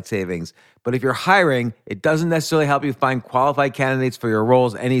start daylight savings. But if you're hiring, it doesn't necessarily help you find qualified candidates for your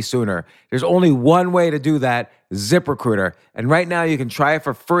roles any sooner. There's only one way to do that: ZipRecruiter. And right now you can try it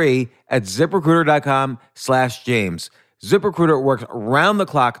for free at ZipRecruiter.com/James. ZipRecruiter works around the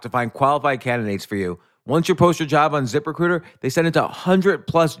clock to find qualified candidates for you. Once you post your job on ZipRecruiter, they send it to 100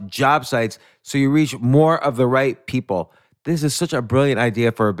 plus job sites so you reach more of the right people. This is such a brilliant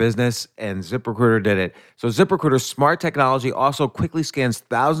idea for a business, and ZipRecruiter did it. So ZipRecruiter's smart technology also quickly scans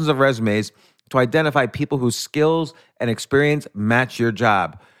thousands of resumes to identify people whose skills and experience match your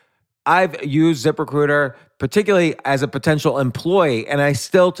job. I've used ZipRecruiter, particularly as a potential employee, and I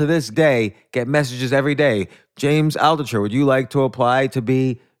still, to this day, get messages every day. James Altucher, would you like to apply to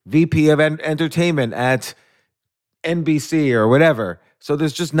be VP of Entertainment at NBC or whatever? So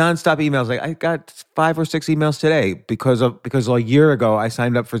there's just nonstop emails. Like I got 5 or 6 emails today because a year ago I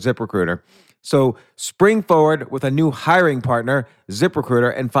signed up for ZipRecruiter. So spring forward with a new hiring partner,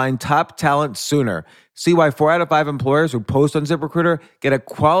 ZipRecruiter, and find top talent sooner. See why 4 out of 5 employers who post on ZipRecruiter get a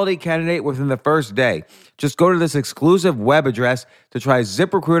quality candidate within the first day. Just go to this exclusive web address to try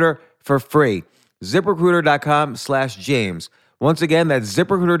ZipRecruiter for free. ZipRecruiter.com/James. Once again, that's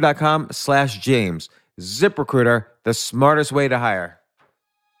ZipRecruiter.com/James. ZipRecruiter, the smartest way to hire.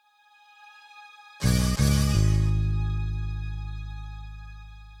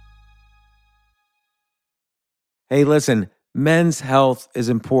 Hey, listen, men's health is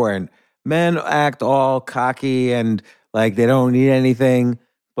important. Men act all cocky and like they don't need anything.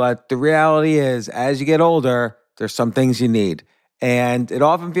 But the reality is, as you get older, there's some things you need. And it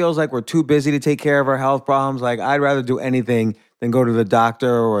often feels like we're too busy to take care of our health problems. Like I'd rather do anything than go to the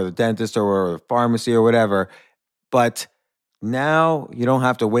doctor or the dentist or the pharmacy or whatever. But now you don't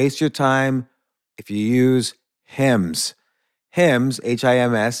have to waste your time if you use Hims. Hims,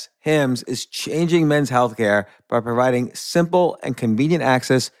 H-I-M-S, Hims is changing men's healthcare by providing simple and convenient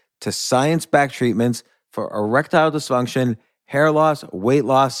access to science-backed treatments for erectile dysfunction, hair loss, weight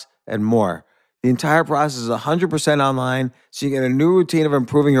loss, and more. The entire process is 100% online, so you get a new routine of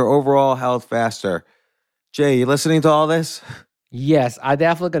improving your overall health faster. Jay, you listening to all this? Yes, I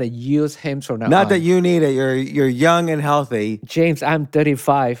definitely gonna use Hims from now Not on. that you need it. You're young and healthy. James, I'm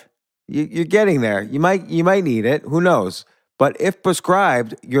 35. You're getting there. You might need it. Who knows? But if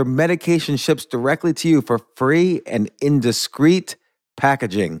prescribed, your medication ships directly to you for free and in discreet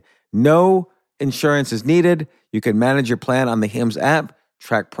packaging. No insurance is needed. You can manage your plan on the Hims app,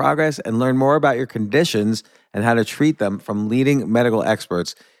 track progress, and learn more about your conditions and how to treat them from leading medical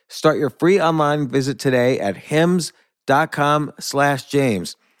experts. Start your free online visit today at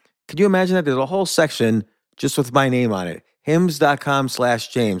hims.com/James. Could you imagine that? There's a whole section just with my name on it.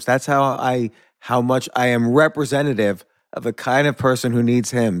 hims.com/James. That's how much I am representative of the kind of person who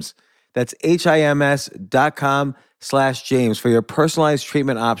needs Hims. That's HIMS.com/James for your personalized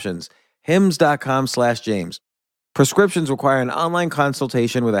treatment options. HIMS.com/James. Prescriptions require an online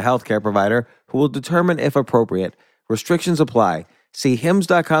consultation with a healthcare provider who will determine if appropriate. Restrictions apply. See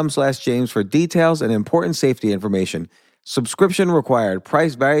HIMS.com/James for details and important safety information. Subscription required.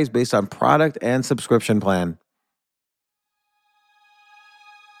 Price varies based on product and subscription plan.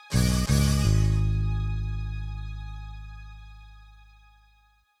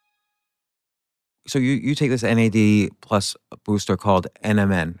 So you take this NAD plus booster called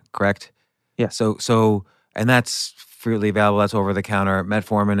NMN, correct? Yeah. So and that's freely available. That's over the counter.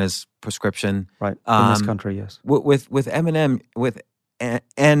 Metformin is prescription. Right. In this country, yes. With M&M, with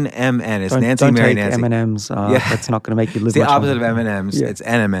NMN, it's Don't Mary take Nancy. M&Ms. That's not going to make you live It's the much opposite of longer. M&Ms. Yeah. It's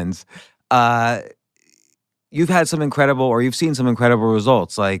NMNs. You've had some incredible, or you've seen some incredible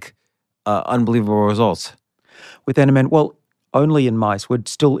results, like unbelievable results. With NMN, well, only in mice. We're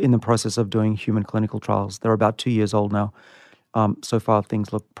still in the process of doing human clinical trials. They're about 2 years old now. So far,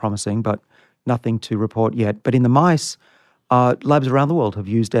 things look promising, but nothing to report yet. But in the mice, labs around the world have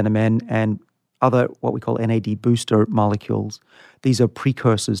used NMN and other what we call NAD booster molecules. These are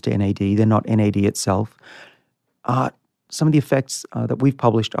precursors to NAD. They're not NAD itself. some of the effects that we've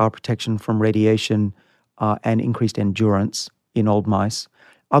published are protection from radiation and increased endurance in old mice.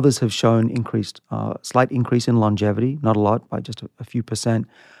 Others have shown slight increase in longevity, not a lot, by just a few percent,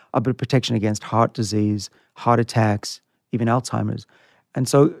 but protection against heart disease, heart attacks, even Alzheimer's. And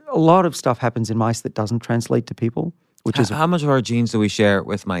so a lot of stuff happens in mice that doesn't translate to people, which is How much of our genes do we share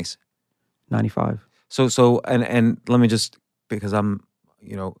with mice? 95. And let me just, because I'm,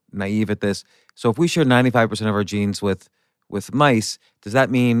 naive at this. So if we share 95% of our genes with mice, does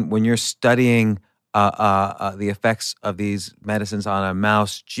that mean when you're studying the effects of these medicines on a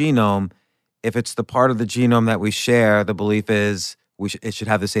mouse genome, if it's the part of the genome that we share, the belief is it should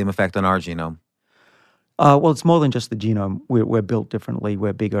have the same effect on our genome? Well, it's more than just the genome. We're built differently.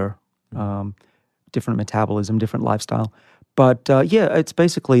 We're bigger, different metabolism, different lifestyle. But it's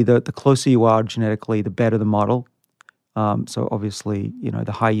basically the closer you are genetically, the better the model. So obviously,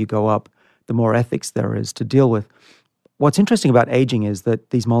 the higher you go up, the more ethics there is to deal with. What's interesting about aging is that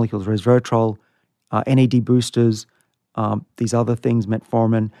these molecules, resveratrol, NAD boosters, these other things,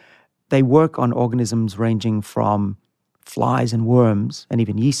 metformin, they work on organisms ranging from flies and worms, and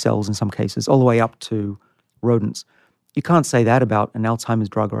even yeast cells in some cases, all the way up to rodents. You can't say that about an Alzheimer's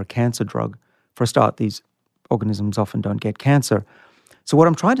drug or a cancer drug. For a start, these organisms often don't get cancer. So what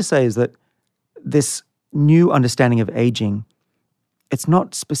I'm trying to say is that this new understanding of aging, it's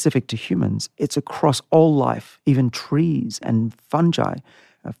not specific to humans. It's across all life, even trees and fungi,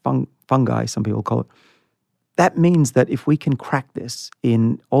 fungi, some people call it. That means that if we can crack this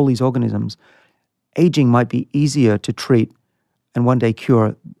in all these organisms, aging might be easier to treat and one day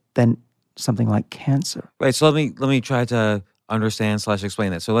cure than something like cancer. Right. So let me try to understand /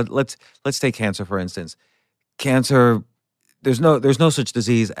 explain that. So let's take cancer for instance. Cancer, there's no such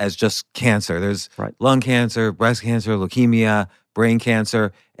disease as just cancer. There's lung cancer, breast cancer, leukemia, brain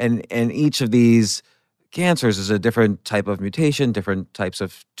cancer, and each of these cancers is a different type of mutation, different types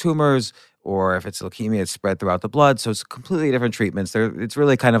of tumors, or if it's leukemia, it's spread throughout the blood. So it's completely different treatments. It's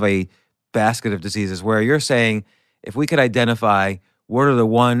really kind of a basket of diseases where you're saying if we could identify what are the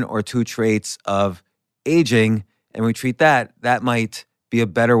one or two traits of aging and we treat that might be a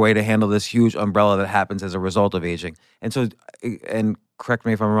better way to handle this huge umbrella that happens as a result of aging. And so, and correct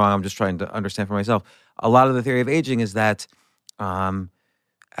me if I'm wrong, I'm just trying to understand for myself. A lot of the theory of aging is that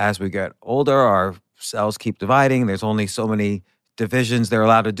as we get older, our cells keep dividing. There's only so many divisions they're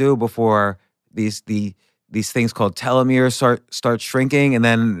allowed to do before these things called telomeres start shrinking. And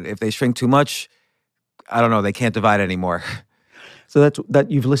then if they shrink too much, I don't know, they can't divide anymore. So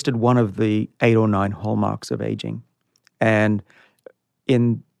that you've listed one of the 8 or 9 hallmarks of aging. And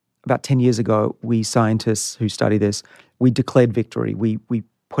in about 10 years ago, we scientists who study this, we declared victory. We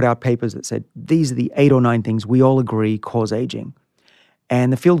put out papers that said, these are the 8 or 9 things we all agree cause aging.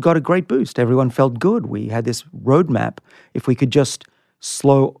 And the field got a great boost. Everyone felt good. We had this roadmap. If we could just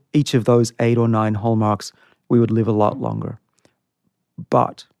slow each of those 8 or 9 hallmarks, we would live a lot longer.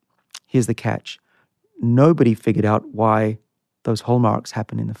 But here's the catch. Nobody figured out why those hallmarks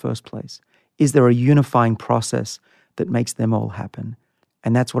happen in the first place. Is there a unifying process that makes them all happen?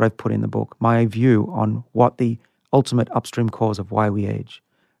 And that's what I've put in the book, my view on what the ultimate upstream cause of why we age,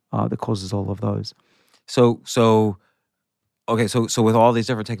 that causes all of those. So with all these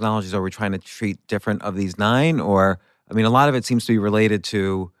different technologies, are we trying to treat different of these 9? Or, I mean, a lot of it seems to be related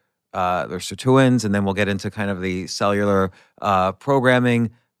to their sirtuins, and then we'll get into kind of the cellular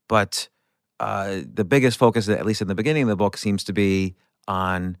programming. But the biggest focus, at least in the beginning of the book, seems to be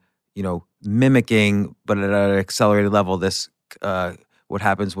on, mimicking, but at an accelerated level, this what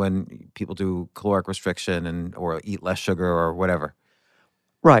happens when people do caloric restriction or eat less sugar or whatever.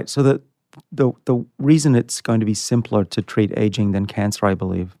 Right. So the reason it's going to be simpler to treat aging than cancer, I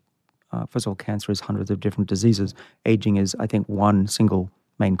believe, first of all, cancer is hundreds of different diseases. Aging is, I think, one single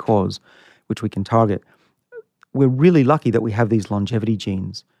main cause, which we can target. We're really lucky that we have these longevity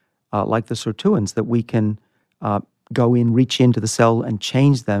genes, like the sirtuins, that we can go in, reach into the cell and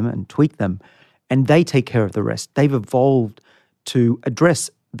change them and tweak them, and they take care of the rest. They've evolved to address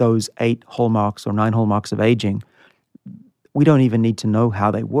those 8 hallmarks or 9 hallmarks of aging. We don't even need to know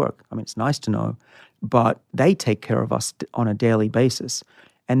how they work. I mean, it's nice to know, but they take care of us on a daily basis.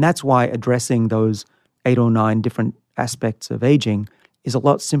 And that's why addressing those 8 or 9 different aspects of aging is a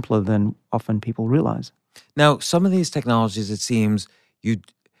lot simpler than often people realize. Now, some of these technologies,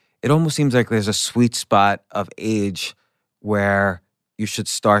 it almost seems like there's a sweet spot of age where you should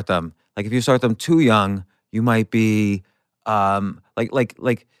start them. Like if you start them too young, you might be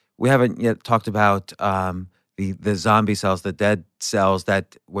like we haven't yet talked about the zombie cells, the dead cells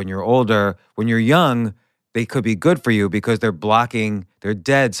that when you're young, they could be good for you because they're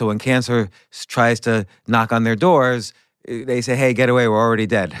dead. So when cancer tries to knock on their doors, they say, "Hey, get away, we're already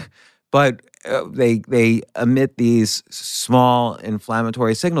dead." But they emit these small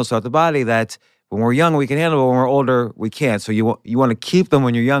inflammatory signals throughout the body that when we're young we can handle, but when we're older we can't. So you want to keep them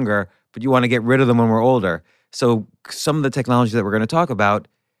when you're younger, but you want to get rid of them when we're older. So some of the technologies that we're going to talk about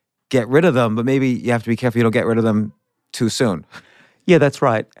get rid of them, but maybe you have to be careful you don't get rid of them too soon. Yeah, that's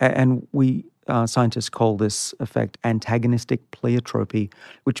right. And we scientists call this effect antagonistic pleiotropy,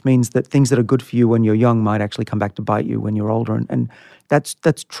 which means that things that are good for you when you're young might actually come back to bite you when you're older. And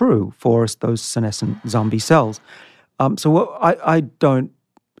that's true for those senescent zombie cells. I don't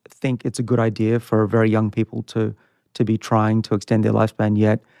think it's a good idea for very young people to be trying to extend their lifespan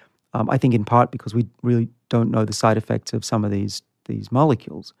yet. I think in part because we really don't know the side effects of some of these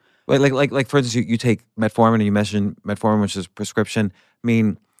molecules. Like for instance, you take metformin, and you mentioned metformin, which is prescription. I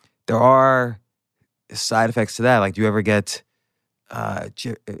mean, there are side effects to that. Like, do you ever get,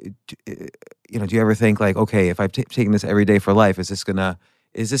 do you ever think like, okay, if I'm taking this every day for life, is this gonna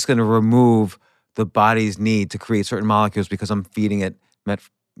remove the body's need to create certain molecules because I'm feeding it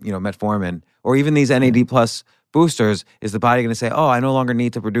metformin, or even these NAD plus boosters? Is the body going to say, oh, I no longer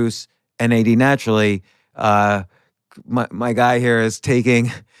need to produce NAD naturally? My guy here is taking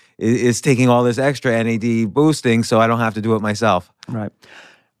all this extra NAD boosting, so I don't have to do it myself. Right.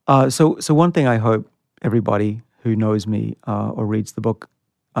 So one thing I hope everybody who knows me or reads the book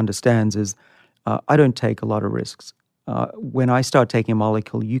understands is I don't take a lot of risks. When I start taking a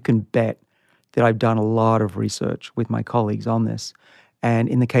molecule, you can bet that I've done a lot of research with my colleagues on this. And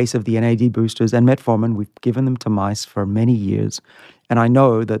in the case of the NAD boosters and metformin, we've given them to mice for many years. And I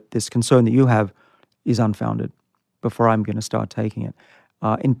know that this concern that you have is unfounded before I'm going to start taking it,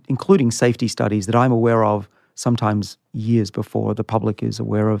 including safety studies that I'm aware of sometimes years before the public is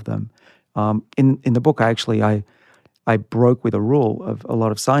aware of them. In the book, I broke with a rule of a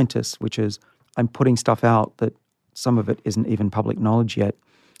lot of scientists, which is I'm putting stuff out that some of it isn't even public knowledge yet.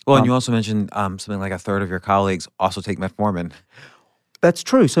 Well, and you also mentioned something like a third of your colleagues also take metformin. That's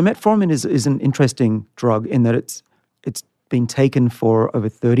true. So metformin is an interesting drug in that it's been taken for over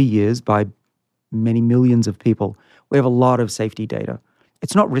 30 years by many millions of people. We have a lot of safety data.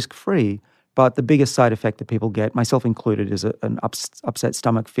 It's not risk-free, but the biggest side effect that people get, myself included, is an upset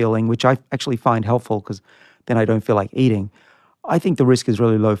stomach feeling, which I actually find helpful because then I don't feel like eating. I think the risk is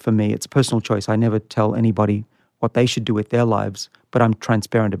really low for me. It's a personal choice. I never tell anybody what they should do with their lives, but I'm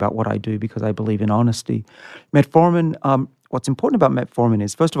transparent about what I do because I believe in honesty. Metformin, what's important about metformin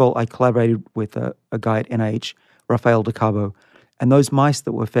is, first of all, I collaborated with a guy at NIH, Rafael De Cabo, and those mice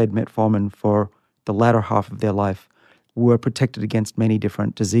that were fed metformin for the latter half of their life were protected against many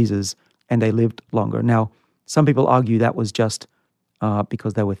different diseases, and they lived longer. Now, some people argue that was just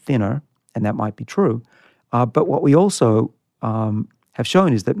because they were thinner, and that might be true. But what we also have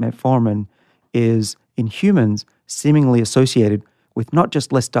shown is that metformin is, in humans, seemingly associated with not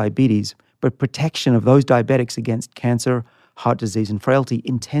just less diabetes, but protection of those diabetics against cancer, heart disease, and frailty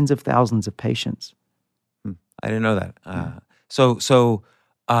in tens of thousands of patients. I didn't know that. So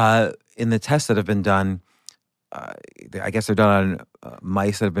in the tests that have been done, I guess they're done on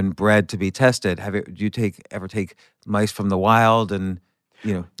mice that have been bred to be tested. Do you ever take mice from the wild and,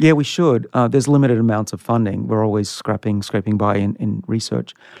 Yeah, we should. There's limited amounts of funding. We're always scraping by in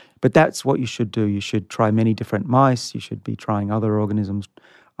research. But that's what you should do. You should try many different mice. You should be trying other organisms.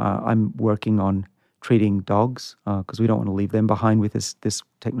 I'm working on treating dogs because we don't want to leave them behind with this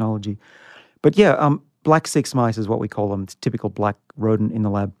technology. But yeah, black 6 mice is what we call them. It's typical black rodent in the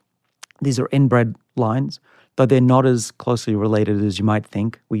lab. These are inbred lines, though they're not as closely related as you might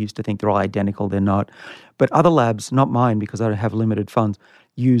think. We used to think they're all identical. They're not. But other labs, not mine because I have limited funds,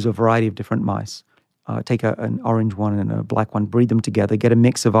 use a variety of different mice. Take an orange one and a black one, breed them together, get a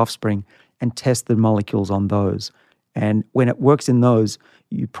mix of offspring, and test the molecules on those. And when it works in those,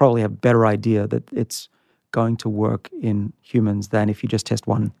 you probably have a better idea that it's going to work in humans than if you just test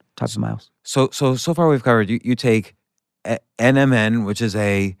one type of mouse. So far we've covered. You take NMN, which is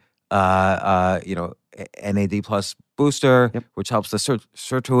a NAD plus booster, Yep. which helps the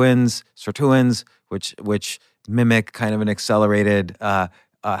sirtuins, which mimic kind of an accelerated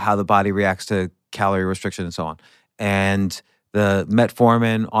how the body reacts to calorie restriction and so on. And the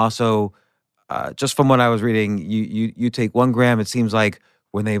metformin also, just from what I was reading, you take 1 gram. It seems like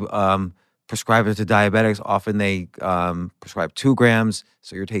when they prescribe it to diabetics, often they prescribe 2 grams.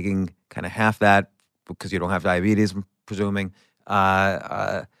 So you're taking kind of half that because you don't have diabetes, I'm presuming.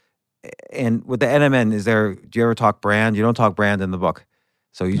 And with the NMN, do you ever talk brand? You don't talk brand in the book.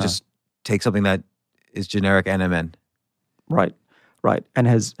 So you just take something that is generic NMN. Right. And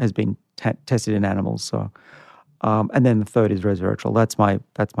has been tested in animals. So And then the third is resveratrol. That's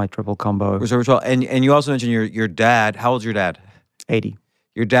my triple combo. Resveratrol. And you also mentioned your dad. How old's your dad? 80.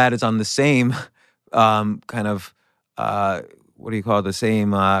 Your dad is on the same kind of what do you call it? The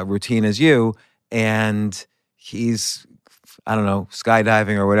same routine as you, and he's, I don't know,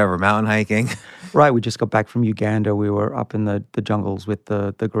 skydiving or whatever, mountain hiking. Right. We just got back from Uganda. We were up in the jungles with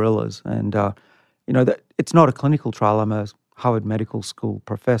the gorillas. And, that it's not a clinical trial. I'm a Harvard Medical School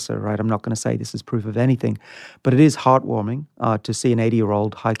professor, right? I'm not going to say this is proof of anything. But it is heartwarming to see an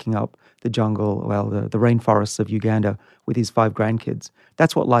 80-year-old hiking up the jungle, the rainforests of Uganda with his 5 grandkids.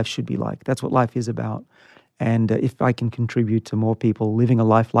 That's what life should be like. That's what life is about. And if I can contribute to more people living a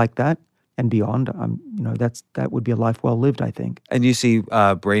life like that and beyond, that would be a life well lived, I think. And you see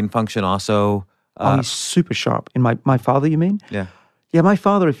brain function also. He's super sharp. In my father, you mean? Yeah. Yeah, my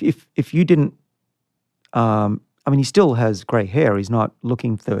father. If you didn't, he still has gray hair. He's not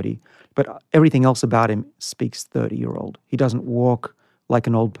looking 30, but everything else about him speaks 30-year-old. He doesn't walk like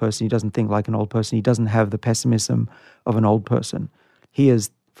an old person. He doesn't think like an old person. He doesn't have the pessimism of an old person. He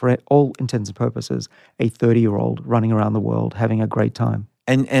is, for all intents and purposes, a 30-year-old running around the world having a great time.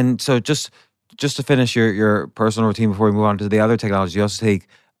 And so just to finish your personal routine before we move on to the other technology, you also take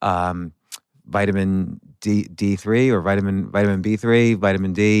vitamin D3 or vitamin B3,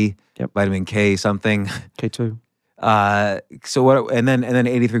 vitamin D, Yep. vitamin K something. K2. So what? And then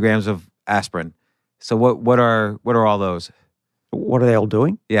 83 grams of aspirin. So what are all those? What are they all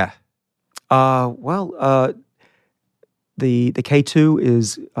doing? Yeah. The K2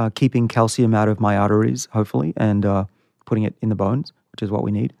 is keeping calcium out of my arteries, hopefully, and putting it in the bones, which is what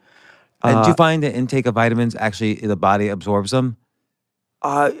we need. And do you find the intake of vitamins actually the body absorbs them?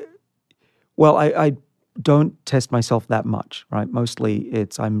 Well, I don't test myself that much, right? Mostly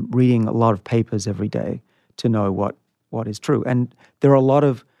I'm reading a lot of papers every day to know what is true. And there are a lot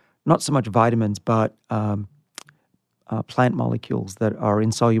of, not so much vitamins, but plant molecules that are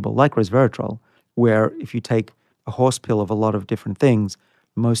insoluble, like resveratrol, where if you take a horse pill of a lot of different things,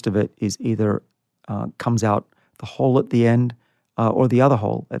 most of it is either comes out the hole at the end or the other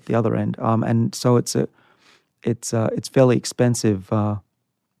hole at the other end. And so it's fairly expensive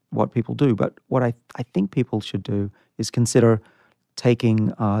what people do. But what I think people should do is consider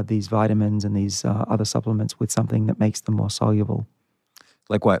taking these vitamins and these other supplements with something that makes them more soluble.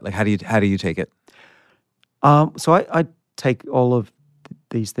 Like what? Like how do you take it? So I take all of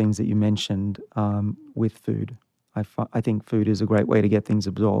these things that you mentioned with food. I think food is a great way to get things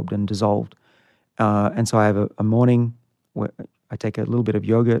absorbed and dissolved. And so I have a morning where I take a little bit of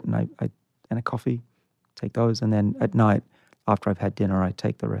yogurt and and a coffee, take those, and then at night after I've had dinner, I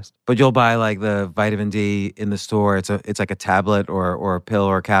take the rest. But you'll buy like the vitamin D in the store. It's like a tablet or a pill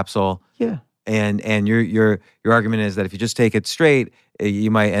or a capsule. Yeah. And your argument is that if you just take it straight,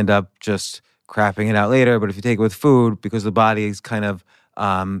 you might end up just crapping it out later. But if you take it with food, because the body is kind of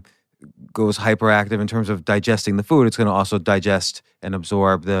goes hyperactive in terms of digesting the food, it's going to also digest and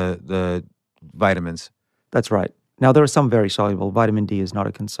absorb the vitamins. That's right. Now, there are some very soluble. Vitamin D is not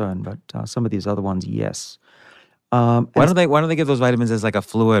a concern, but some of these other ones, yes. Why don't they give those vitamins as like a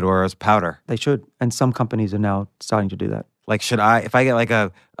fluid or as powder? They should. And some companies are now starting to do that. Like, if I get like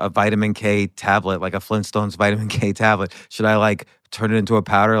a vitamin K tablet, like a Flintstones vitamin K tablet, should I like turn it into a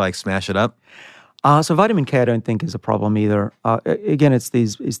powder, like smash it up? So vitamin K I don't think is a problem either. Again, it's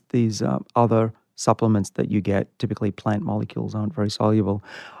these other supplements that you get. Typically plant molecules aren't very soluble.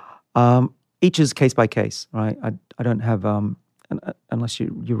 Each is case by case, right? I don't have, unless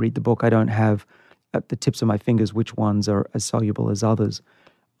you read the book, I don't have at the tips of my fingers which ones are as soluble as others.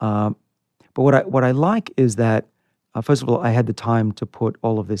 But what I like is that, first of all, I had the time to put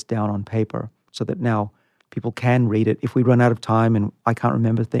all of this down on paper so that now people can read it. If we run out of time and I can't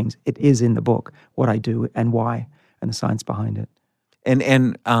remember things, it is in the book, what I do and why, and the science behind it.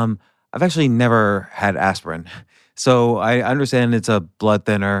 And I've actually never had aspirin. So I understand it's a blood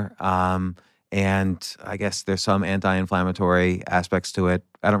thinner, and I guess there's some anti-inflammatory aspects to it.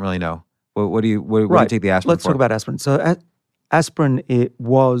 I don't really know. What do you take the aspirin Let's for? talk about aspirin. So aspirin, it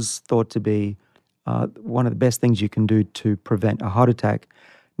was thought to be one of the best things you can do to prevent a heart attack.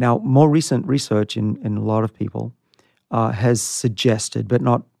 Now, more recent research in a lot of people has suggested, but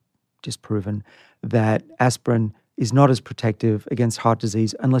not disproven, that aspirin is not as protective against heart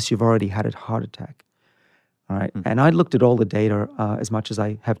disease unless you've already had a heart attack. All right. And I looked at all the data as much as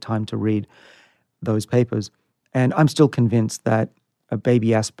I have time to read those papers, and I'm still convinced that a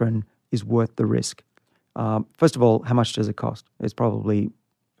baby aspirin is worth the risk. First of all, how much does it cost? It's probably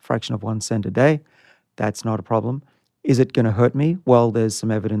a fraction of 1 cent a day. That's not a problem. Is it going to hurt me? Well, there's some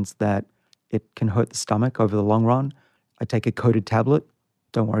evidence that it can hurt the stomach over the long run. I take a coated tablet.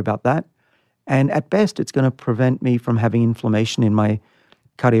 Don't worry about that. And at best, it's going to prevent me from having inflammation in my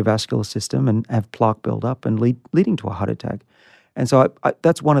cardiovascular system and have plaque buildup and leading to a heart attack. And so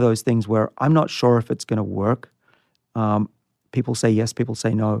that's one of those things where I'm not sure if it's going to work. People say yes, people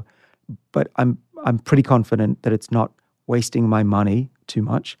say no, but I'm pretty confident that it's not wasting my money too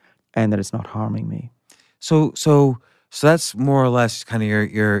much and that it's not harming me. So that's more or less kind of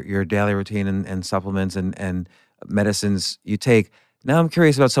your daily routine and supplements and medicines you take. Now I'm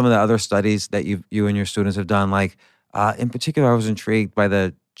curious about some of the other studies that you and your students have done. Like in particular, I was intrigued by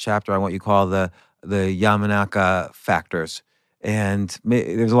the chapter on what you call the Yamanaka factors. And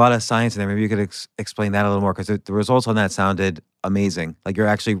there's a lot of science in there. Maybe you could explain that a little more, because the results on that sounded amazing. Like you're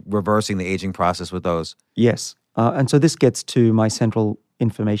actually reversing the aging process with those. Yes. And so this gets to my central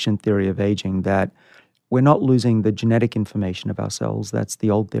information theory of aging, that we're not losing the genetic information of our cells. That's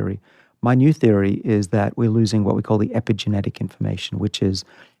the old theory. My new theory is that we're losing what we call the epigenetic information, which is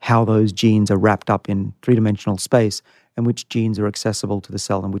how those genes are wrapped up in three-dimensional space and which genes are accessible to the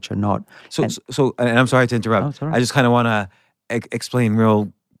cell and which are not. And I'm sorry to interrupt. Oh, it's all right. I just kind of want to explain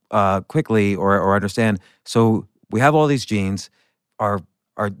real quickly or understand. So we have all these genes. Our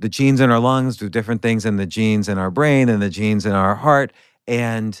the genes in our lungs do different things than the genes in our brain and the genes in our heart.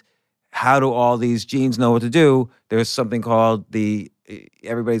 And how do all these genes know what to do? There's something called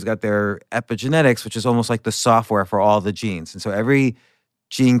everybody's got their epigenetics, which is almost like the software for all the genes. And so every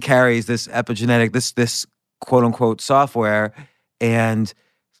gene carries this epigenetic, this quote unquote software, and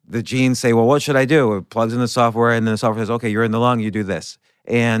the genes say, well, what should I do? It plugs in the software, and then the software says, okay, you're in the lung, you do this.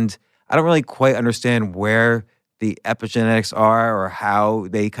 And I don't really quite understand where the epigenetics are or how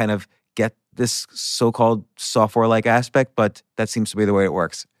they kind of get this so-called software-like aspect, but that seems to be the way it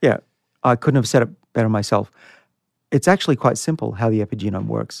works. Yeah, I couldn't have said it better myself. It's actually quite simple how the epigenome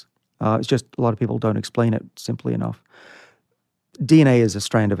works. It's just a lot of people don't explain it simply enough. DNA is a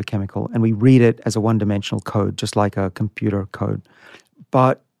strand of a chemical, and we read it as a one-dimensional code, just like a computer code.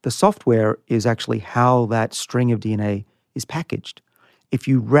 But the software is actually how that string of DNA is packaged. If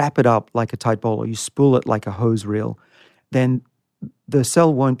you wrap it up like a tight ball or you spool it like a hose reel, then the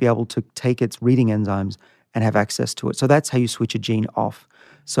cell won't be able to take its reading enzymes and have access to it. So that's how you switch a gene off.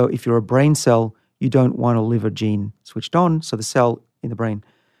 So if you're a brain cell, you don't want a liver gene switched on, so the cell in the brain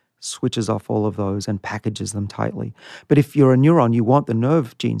switches off all of those and packages them tightly. But if you're a neuron, you want the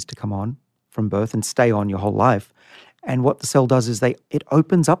nerve genes to come on from birth and stay on your whole life. And what the cell does is it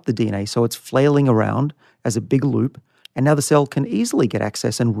opens up the DNA, so it's flailing around as a big loop, and now the cell can easily get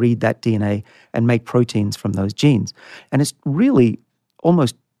access and read that DNA and make proteins from those genes. And it's really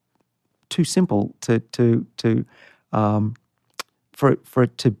almost too simple for it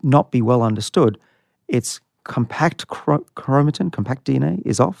to not be well understood. It's compact chromatin, compact DNA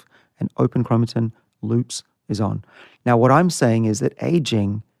is off, and open chromatin loops is on. Now, what I'm saying is that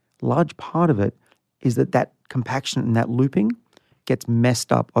aging, large part of it is that compaction and that looping gets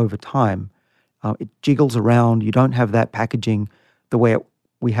messed up over time. It jiggles around. You don't have that packaging the way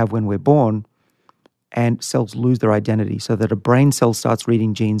we have when we're born, and cells lose their identity, so that a brain cell starts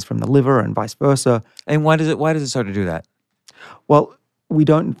reading genes from the liver and vice versa. And why does it start to do that? Well, we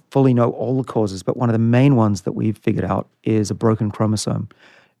don't fully know all the causes, but one of the main ones that we've figured out is a broken chromosome.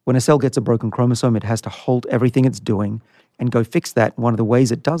 When a cell gets a broken chromosome, it has to halt everything it's doing and go fix that. One of the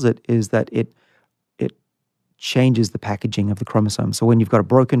ways it does it is that it changes the packaging of the chromosome. So when you've got a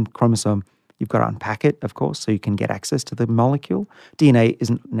broken chromosome, you've got to unpack it, of course, so you can get access to the molecule. DNA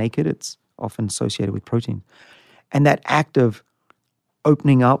isn't naked. It's often associated with protein. And that act of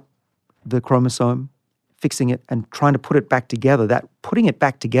opening up the chromosome, fixing it, and trying to put it back together, that putting it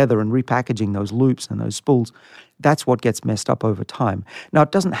back together and repackaging those loops and those spools, that's what gets messed up over time. Now,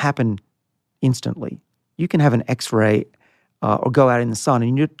 it doesn't happen instantly. You can have an X-ray or go out in the sun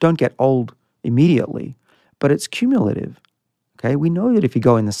and you don't get old immediately, but it's cumulative. Okay, we know that if you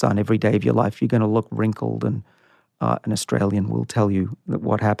go in the sun every day of your life, you're going to look wrinkled, and an Australian will tell you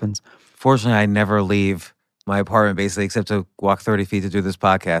what happens. Fortunately, I never leave my apartment basically except to walk 30 feet to do this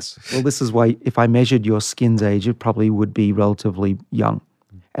podcast. Well, this is why if I measured your skin's age, it probably would be relatively young.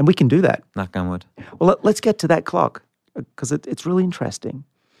 And we can do that. Knock on wood. Well, let's get to that clock, because it's really interesting.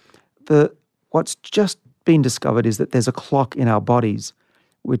 What's just been discovered is that there's a clock in our bodies,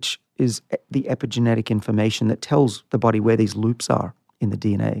 which is the epigenetic information that tells the body where these loops are in the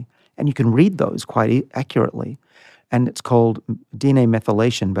DNA. And you can read those quite accurately. And it's called DNA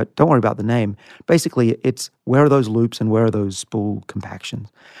methylation, but don't worry about the name. Basically, it's where are those loops and where are those spool compactions.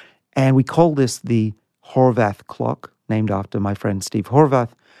 And we call this the Horvath clock, named after my friend Steve Horvath.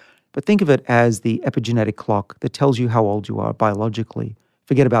 But think of it as the epigenetic clock that tells you how old you are biologically.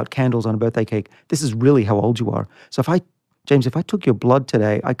 Forget about candles on a birthday cake. This is really how old you are. So James, if I took your blood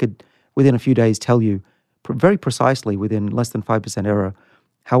today, I could within a few days tell you very precisely, within less than 5% error,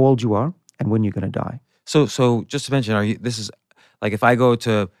 how old you are and when you're going to die. So just to mention, this is like if I go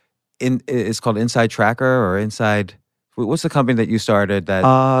to, it's called Inside Tracker or Inside, what's the company that you started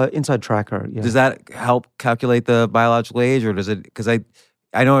that, Inside Tracker, yeah. does that help calculate the biological age, or does it, because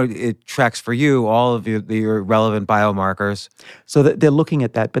I know it tracks for you all of your relevant biomarkers. So they're looking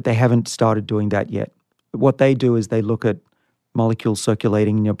at that, but they haven't started doing that yet. What they do is they look at molecules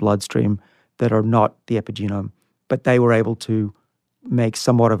circulating in your bloodstream that are not the epigenome, but they were able to make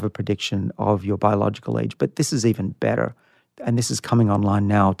somewhat of a prediction of your biological age. But this is even better, and this is coming online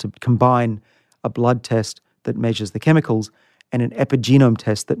now, to combine a blood test that measures the chemicals and an epigenome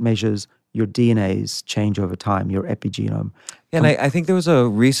test that measures your DNA's change over time, your epigenome. And I think there was a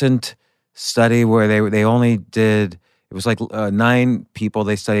recent study where they only did, it was like 9 people.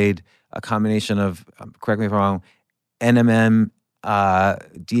 They studied a combination of, correct me if I'm wrong, NMN,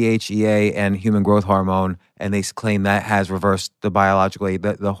 DHEA, and human growth hormone, and they claim that has reversed the biological age,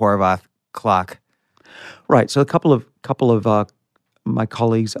 the Horvath clock. Right. So a couple of my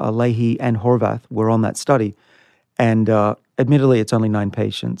colleagues, Leahy and Horvath, were on that study, and admittedly, it's only 9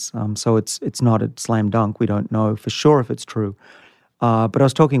 patients, so it's not a slam dunk. We don't know for sure if it's true. But I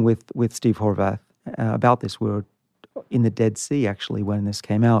was talking with Steve Horvath about this. We were in the Dead Sea, actually, when this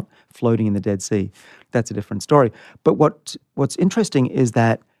came out, floating in the Dead Sea. That's a different story. But what's interesting is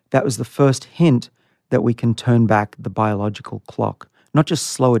that was the first hint that we can turn back the biological clock, not just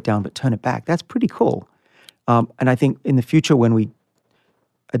slow it down, but turn it back. That's pretty cool. And I think in the future, when we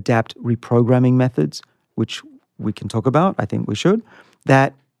adapt reprogramming methods, which we can talk about, I think we should,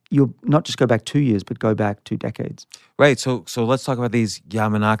 that you'll not just go back 2 years, but go back 2 decades. Right. So let's talk about these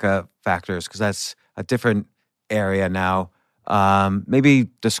Yamanaka factors, because that's a different area now. Maybe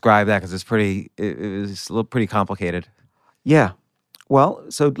describe that, because it's a little pretty complicated. Yeah. Well,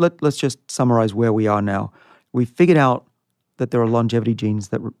 so let's just summarize where we are now. We've figured out that there are longevity genes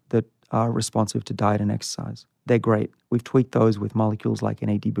that are responsive to diet and exercise. They're great. We've tweaked those with molecules like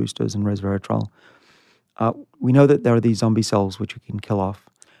NAD boosters and resveratrol. We know that there are these zombie cells which we can kill off.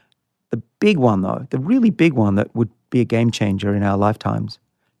 The big one, though, the really big one that would be a game changer in our lifetimes,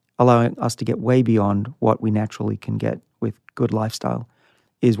 allowing us to get way beyond what we naturally can get with good lifestyle,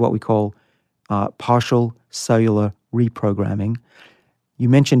 is what we call partial cellular reprogramming. You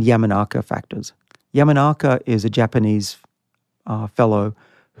mentioned Yamanaka factors. Yamanaka is a Japanese fellow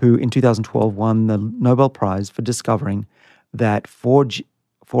who in 2012 won the Nobel Prize for discovering that 4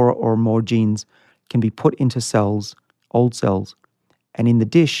 or more genes can be put into cells, old cells, and in the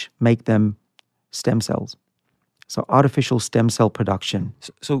dish make them stem cells. So artificial stem cell production.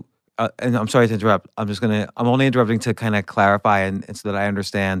 So and I'm sorry to interrupt. I'm only interrupting to kind of clarify and so that I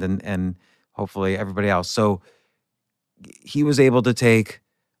understand and hopefully everybody else. So he was able to take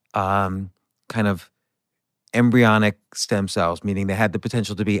kind of embryonic stem cells, meaning they had the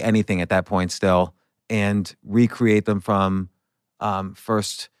potential to be anything at that point still, and recreate them from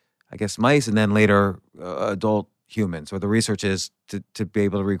first, I guess, mice, and then later adult humans, or the research is to be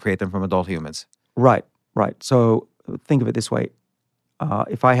able to recreate them from adult humans. Right. So think of it this way.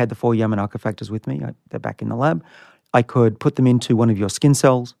 If I had the 4 Yamanaka factors with me, they're back in the lab, I could put them into one of your skin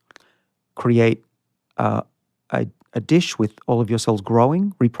cells, create a dish with all of your cells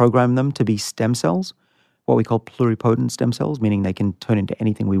growing, reprogram them to be stem cells, what we call pluripotent stem cells, meaning they can turn into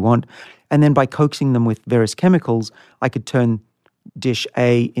anything we want. And then by coaxing them with various chemicals, I could turn dish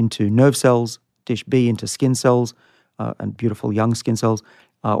A into nerve cells, dish B into skin cells, and beautiful young skin cells,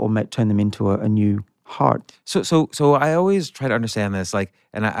 or turn them into a new heart. So I always try to understand this, like,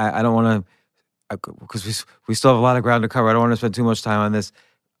 and I don't want to, because we still have a lot of ground to cover. I don't want to spend too much time on this.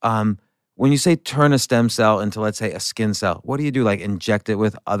 When you say turn a stem cell into, let's say, a skin cell, what do you do? Like inject it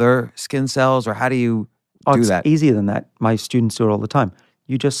with other skin cells, or how do you do that? It's easier than that. My students do it all the time.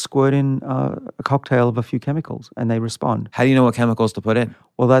 You just squirt in a cocktail of a few chemicals and they respond. How do you know what chemicals to put in?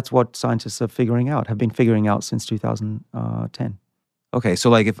 Well, that's what scientists have been figuring out since 2010. Okay, so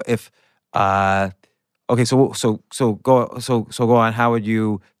like so go on. How would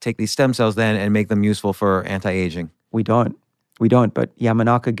you take these stem cells then and make them useful for anti-aging? We don't. But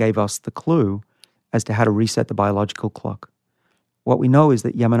Yamanaka gave us the clue as to how to reset the biological clock. What we know is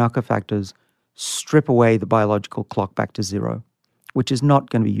that Yamanaka factors strip away the biological clock back to 0, which is not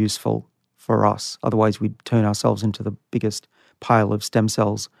going to be useful for us. Otherwise, we'd turn ourselves into the biggest pile of stem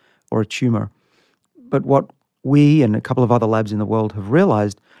cells or a tumor. But what we and a couple of other labs in the world have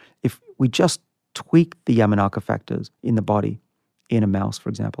realized, if we just tweak the Yamanaka factors in the body, in a mouse, for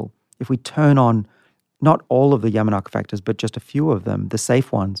example, if we turn on not all of the Yamanaka factors, but just a few of them, the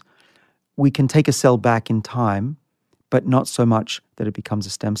safe ones, we can take a cell back in time, but not so much that it becomes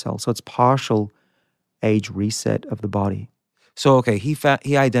a stem cell. So it's partial age reset of the body. So okay,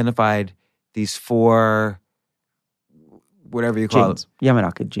 he identified these 4, whatever you call Genes,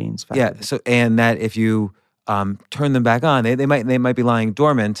 Yamanaka genes. it. Yeah. factor. So and that if you turn them back on, they might be lying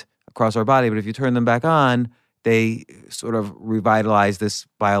dormant across our body, but if you turn them back on, they sort of revitalize this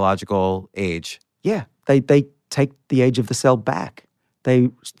biological age. Yeah, they take the age of the cell back. They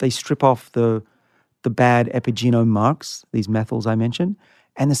strip off the bad epigenome marks, these methyls I mentioned,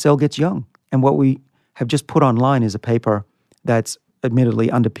 and the cell gets young. And what we have just put online is a paper that's admittedly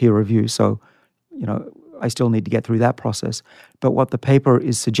under peer review. So, I still need to get through that process. But what the paper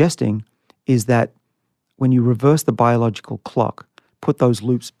is suggesting is that when you reverse the biological clock, put those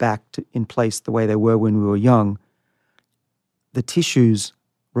loops back in place the way they were when we were young, the tissues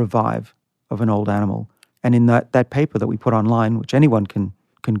revive of an old animal. And in that paper that we put online, which anyone can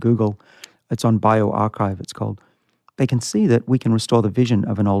Google, it's on bioRxiv, it's called, they can see that we can restore the vision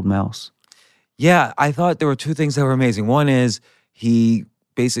of an old mouse. Yeah, I thought there were 2 things that were amazing. One is he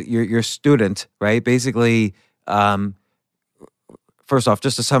basically your student, right? Basically, first off,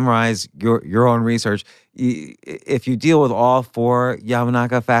 just to summarize your own research, if you deal with all 4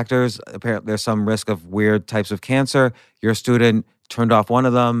 Yamanaka factors, apparently there's some risk of weird types of cancer. Your student turned off one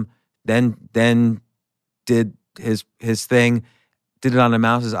of them, then did his thing, did it on a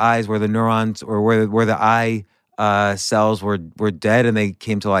mouse's eyes where the neurons or where the eye cells were dead and they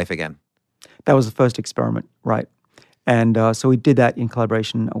came to life again. That was the first experiment, right? And so we did that in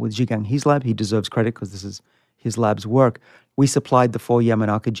collaboration with Zhigang He's lab. He deserves credit because this is his lab's work. We supplied the 4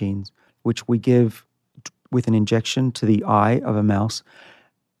 Yamanaka genes, which we give with an injection to the eye of a mouse.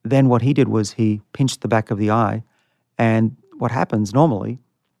 Then what he did was he pinched the back of the eye, and what happens normally,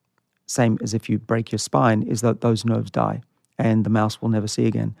 same as if you break your spine, is that those nerves die and the mouse will never see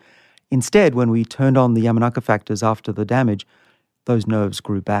again. Instead, when we turned on the Yamanaka factors after the damage, those nerves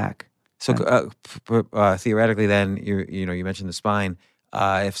grew back. So theoretically, then you mentioned the spine.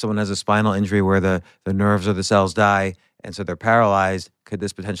 If someone has a spinal injury where the nerves or the cells die, and so they're paralyzed, could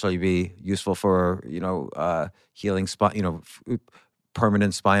this potentially be useful for healing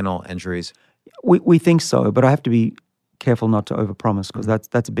permanent spinal injuries? We think so, but I have to be careful not to overpromise because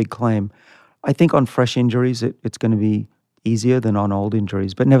that's a big claim. I think on fresh injuries, it's going to be easier than on old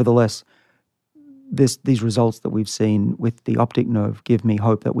injuries, but nevertheless, these results that we've seen with the optic nerve give me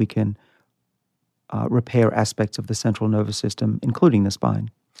hope that we can repair aspects of the central nervous system, including the spine.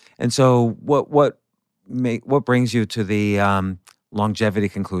 And so, what brings you to the longevity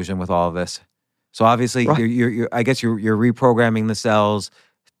conclusion with all of this? So obviously, Right. you're reprogramming the cells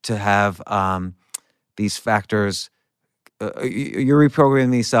to have these factors. You're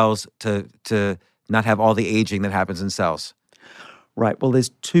reprogramming these cells to not have all the aging that happens in cells. Right. Well, there's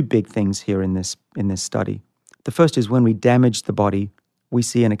 2 big things here in this study. The first is when we damage the body, we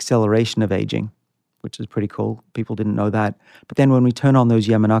see an acceleration of aging, which is pretty cool. People didn't know that. But then when we turn on those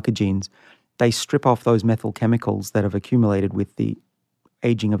Yamanaka genes, they strip off those methyl chemicals that have accumulated with the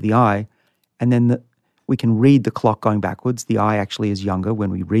aging of the eye, and then we can read the clock going backwards. The eye actually is younger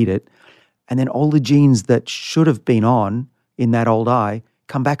when we read it. And then all the genes that should have been on in that old eye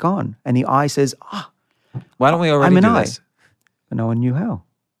come back on. And the eye says, Why don't we already I'm an do eye. this? And no one knew how.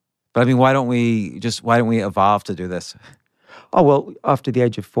 But I mean, why don't we evolve to do this? Oh, well, after the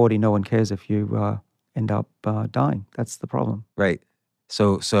age of 40, no one cares if you end up dying. That's the problem. Right.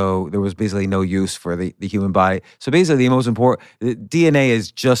 So there was basically no use for the human body. So basically, the most important the DNA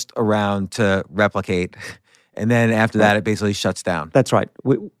is just around to replicate, and then after that, it basically shuts down. That's right.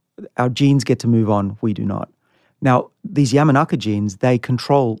 Our genes get to move on. We do not. Now, these Yamanaka genes, they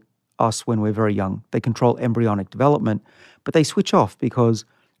control us when we're very young. They control embryonic development, but they switch off because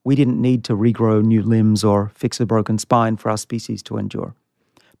we didn't need to regrow new limbs or fix a broken spine for our species to endure.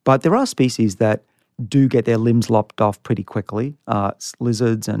 But there are species that do get their limbs lopped off pretty quickly,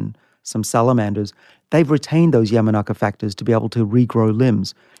 lizards and some salamanders. They've retained those Yamanaka factors to be able to regrow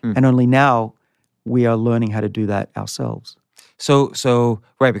limbs. And only now we are learning how to do that ourselves. So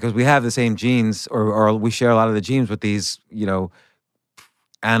right, because we have the same genes, or we share a lot of the genes with these,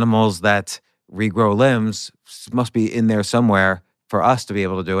 animals that regrow limbs, must be in there somewhere for us to be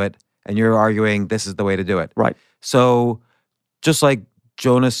able to do it. And you're arguing this is the way to do it. Right. So just like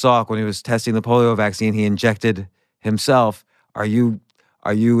Jonas Salk, when he was testing the polio vaccine, he injected himself. Are you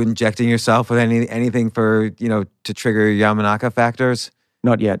injecting yourself with anything for, to trigger Yamanaka factors?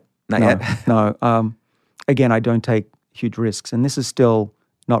 Not yet. Not yet? No. Again, I don't take huge risks. And this is still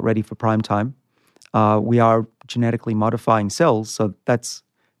not ready for prime time. We are genetically modifying cells, so that's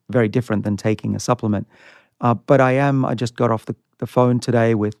very different than taking a supplement. But I just got off the phone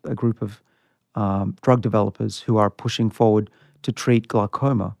today with a group of drug developers who are pushing forward to treat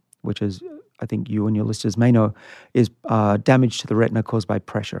glaucoma, which is, I think you and your listeners may know, is damage to the retina caused by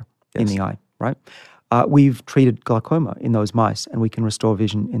pressure in the eye, right? We've treated glaucoma in those mice, and we can restore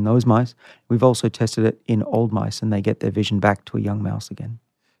vision in those mice. We've also tested it in old mice, and they get their vision back to a young mouse again.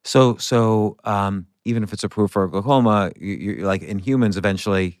 So even if it's approved for glaucoma, you like in humans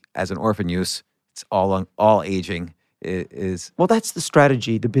eventually as an orphan use, it's all aging is. Well, that's the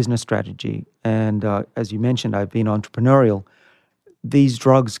strategy, the business strategy. And as you mentioned, I've been entrepreneurial. These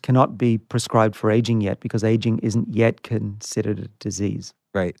drugs cannot be prescribed for aging yet because aging isn't yet considered a disease.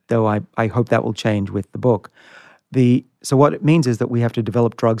 Right. Though I hope that will change with the book. So what it means is that we have to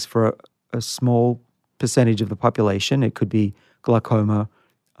develop drugs for a small percentage of the population. It could be glaucoma.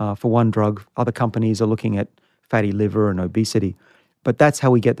 For one drug, other companies are looking at fatty liver and obesity. But that's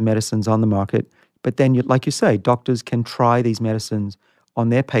how we get the medicines on the market. But then, like you say, doctors can try these medicines on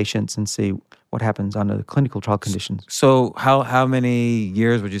their patients and see what happens under the clinical trial conditions. So how many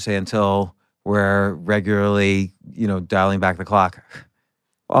years would you say until we're regularly, dialing back the clock?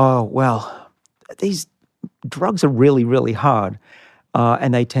 Oh, well, these drugs are really, really hard,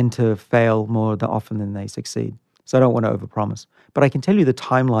 and they tend to fail more often than they succeed. So I don't want to overpromise. But I can tell you the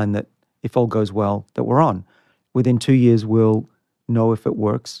timeline that, if all goes well, that we're on. Within 2 years, we'll know if it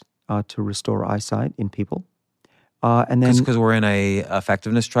works to restore eyesight in people. And then because we're in a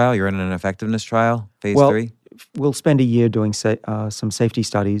effectiveness trial, you're in an effectiveness trial, phase 3? We'll spend a year doing some safety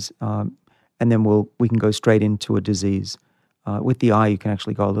studies, and then we can go straight into a disease. With the eye, you can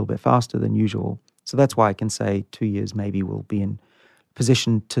actually go a little bit faster than usual. So that's why I can say 2 years maybe we'll be in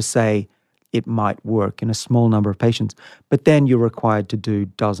position to say it might work in a small number of patients. But then you're required to do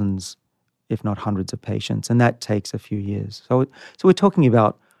dozens, if not hundreds of patients, and that takes a few years. So we're talking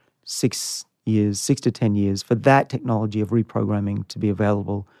about 6 to 10 years for that technology of reprogramming to be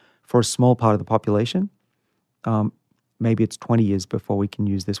available for a small part of the population. Maybe it's 20 years before we can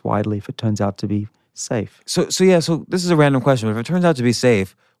use this widely if it turns out to be safe. So this is a random question, but if it turns out to be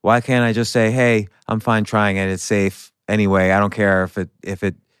safe, why can't I just say, hey, I'm fine trying it, it's safe anyway, I don't care if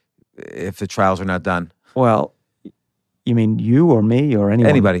the trials are not done? Well, you mean you or me or anyone?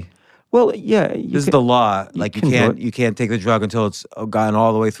 Anybody. Well, yeah. This is the law. Like you can't take the drug until it's gone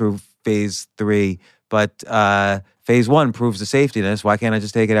all the way through phase 3. But phase 1 proves the safetiness. Why can't I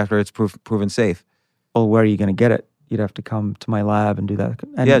just take it after it's proven safe? Well, where are you going to get it? You'd have to come to my lab and do that.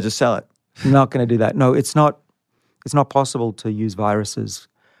 And yeah, just sell it. I'm not going to do that. No, it's not possible to use viruses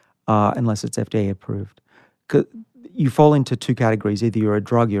unless it's FDA approved. You fall into 2 categories. Either you're a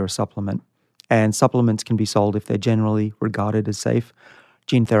drug, you're a supplement. And supplements can be sold if they're generally regarded as safe.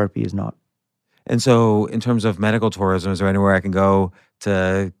 Gene therapy is not. And so in terms of medical tourism, is there anywhere I can go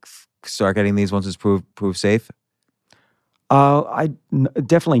to start getting these once it's proved safe?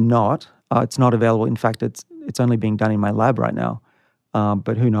 Definitely not. It's not available. In fact, it's only being done in my lab right now.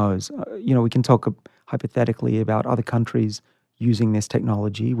 But who knows? We can talk hypothetically about other countries using this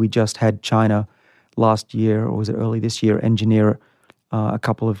technology. We just had China last year, or was it early this year, engineer a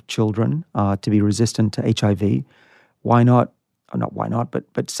couple of children to be resistant to HIV. Why not? Not why not,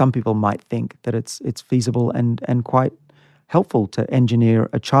 but some people might think that it's feasible and quite helpful to engineer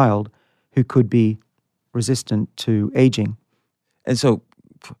a child who could be resistant to aging. And so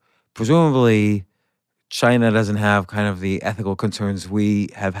presumably China doesn't have kind of the ethical concerns we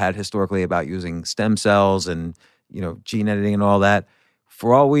have had historically about using stem cells and, gene editing and all that.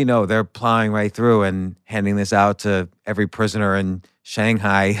 For all we know, they're plowing right through and handing this out to every prisoner in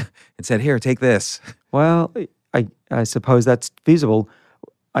Shanghai and said, here, take this. Well, I suppose that's feasible.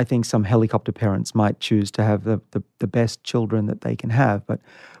 I think some helicopter parents might choose to have the best children that they can have. But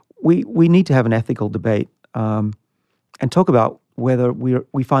we need to have an ethical debate and talk about whether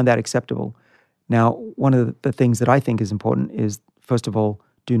we find that acceptable. Now, one of the things that I think is important is, first of all,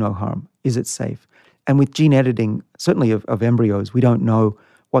 do no harm. Is it safe? And with gene editing, certainly of embryos, we don't know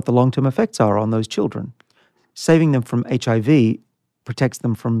what the long-term effects are on those children. Saving them from HIV protects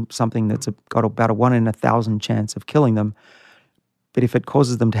them from something that's got about a 1 in 1,000 chance of killing them. But if it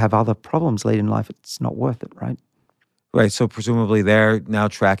causes them to have other problems late in life, it's not worth it, right? Right. So presumably they're now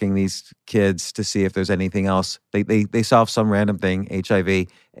tracking these kids to see if there's anything else. They solve some random thing, HIV,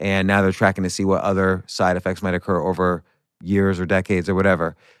 and now they're tracking to see what other side effects might occur over years or decades or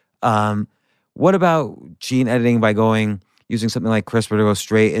whatever. What about gene editing by using something like CRISPR to go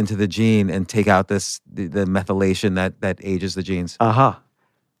straight into the gene and take out the methylation that ages the genes?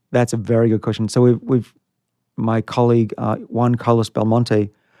 That's a very good question. So we've my colleague Juan Carlos Belmonte,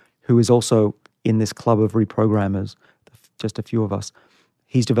 who is also in this club of reprogrammers, just a few of us,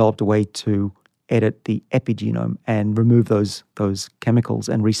 he's developed a way to edit the epigenome and remove those chemicals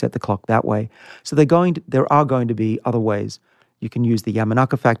and reset the clock that way. So there are going to be other ways. You can use the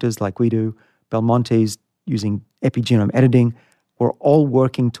Yamanaka factors like we do, Belmonte's using epigenome editing. We're all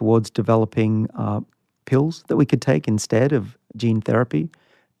working towards developing pills that we could take instead of gene therapy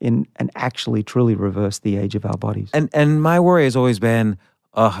and actually truly reverse the age of our bodies. And my worry has always been,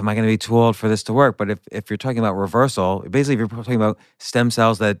 oh, am I going to be too old for this to work? But if you're talking about reversal, basically if you're talking about stem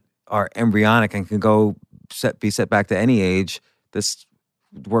cells that are embryonic and can be set back to any age, this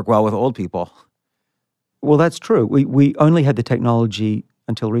would work well with old people. Well, that's true. We only had the technology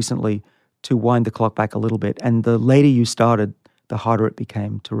until recently to wind the clock back a little bit. And the later you started, the harder it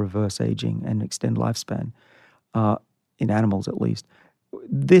became to reverse aging and extend lifespan, in animals at least.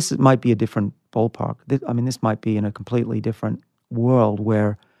 This might be a different ballpark. This might be in a completely different world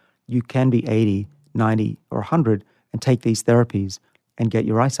where you can be 80, 90, or 100 and take these therapies and get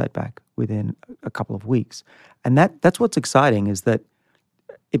your eyesight back within a couple of weeks. And that's what's exciting, is that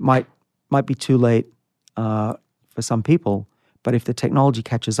it might be too late for some people, but if the technology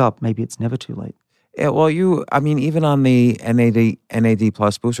catches up, maybe it's never too late. Yeah, well, even on the NAD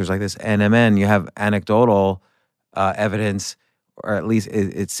plus boosters like this NMN, you have anecdotal evidence, or at least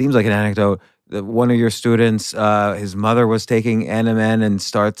it seems like an anecdote, that one of your students, his mother was taking NMN and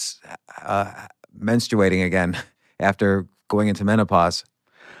starts menstruating again after going into menopause.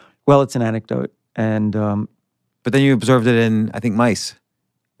 Well, it's an anecdote, and but then you observed it in, I think, mice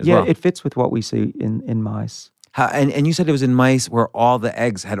as well. It fits with what we see in mice. And you said it was in mice where all the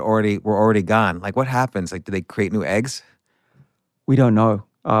eggs were already gone. Like, what happens? Like, do they create new eggs? We don't know.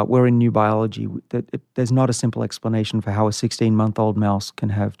 We're in new biology. There's not a simple explanation for how a 16-month-old mouse can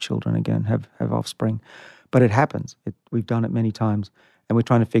have children again, have offspring. But it happens. We've done it many times, and we're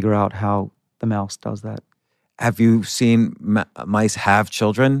trying to figure out how the mouse does that. Have you seen mice have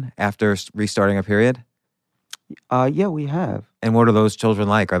children after restarting a period? Yeah, we have. And what are those children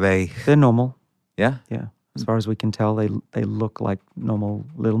like? Are they... They're normal. Yeah? Yeah. As far as we can tell, they look like normal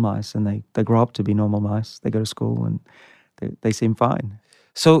little mice, and they grow up to be normal mice. They go to school, and they seem fine.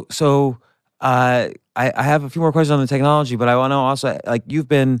 So I have a few more questions on the technology, but I want to also, like, you've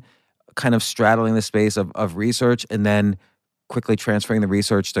been kind of straddling the space of research and then quickly transferring the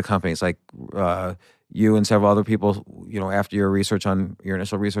research to companies. Like you and several other people, after your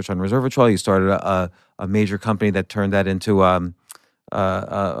initial research on resveratrol, you started a major company that turned that into a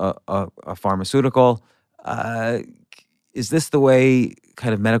pharmaceutical. Is this the way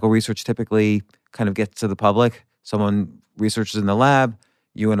kind of medical research typically kind of gets to the public? Someone researches in the lab,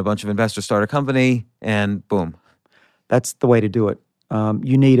 you and a bunch of investors start a company, and boom. That's the way to do it.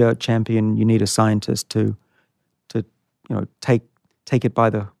 You need a champion. You need a scientist to take it by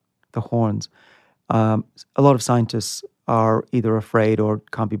the horns. A lot of scientists are either afraid or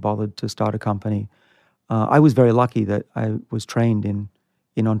can't be bothered to start a company. I was very lucky that I was trained in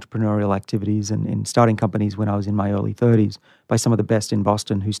entrepreneurial activities and in starting companies when I was in my early 30s by some of the best in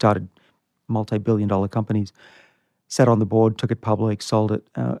Boston who started multi-billion-dollar companies, sat on the board, took it public, sold it,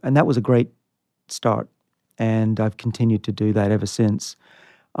 and that was a great start. And I've continued to do that ever since.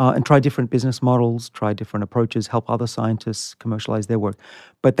 And try different business models, try different approaches, help other scientists commercialize their work.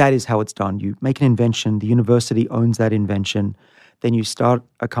 But that is how it's done. You make an invention, the university owns that invention, then you start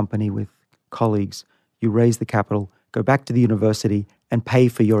a company with colleagues, you raise the capital, go back to the university, and pay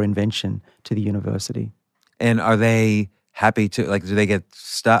for your invention to the university. And are they happy to, are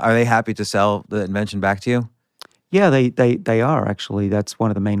they happy to sell the invention back to you? Yeah, they are actually. That's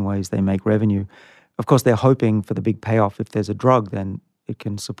one of the main ways they make revenue. Of course, they're hoping for the big payoff. If there's a drug, then it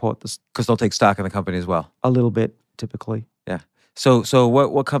can support this. Because they'll take stock in the company as well. A little bit, typically. Yeah. So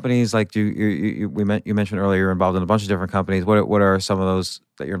what companies, like you mentioned earlier, you're involved in a bunch of different companies. What are some of those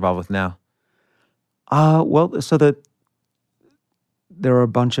that you're involved with now? There are a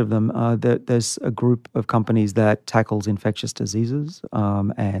bunch of them. There's a group of companies that tackles infectious diseases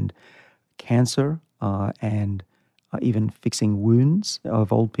and cancer and even fixing wounds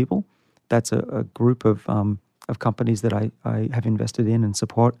of old people. That's a group of companies that I have invested in and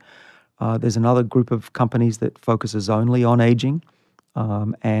support. There's another group of companies that focuses only on aging,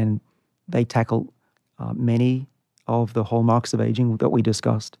 and they tackle many of the hallmarks of aging that we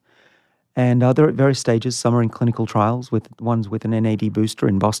discussed. And they're at various stages. Some are in clinical trials, with ones with an NAD booster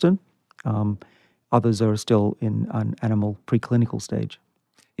in Boston. Others are still in an animal preclinical stage.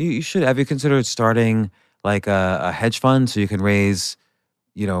 You should. Have you considered starting like a hedge fund so you can raise,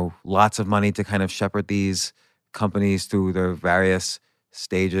 lots of money to kind of shepherd these companies through their various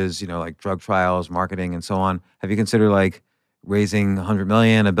stages, like drug trials, marketing, and so on? Have you considered like raising $100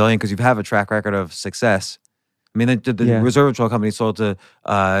 million, $1 billion, because you have a track record of success? I mean, the resveratrol company sold to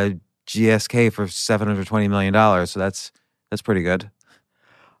GSK for $720 million. So that's pretty good.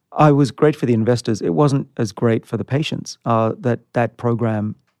 I was great for the investors. It wasn't as great for the patients. That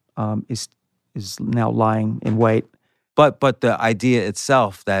program is now lying in wait. But the idea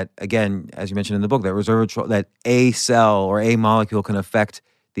itself that, again, as you mentioned in the book, that resveratrol, that a cell or a molecule can affect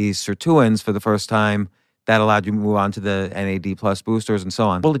these sirtuins for the first time, that allowed you to move on to the NAD plus boosters and so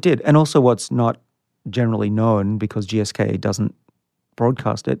on. Well, it did. And also what's not generally known, because GSK doesn't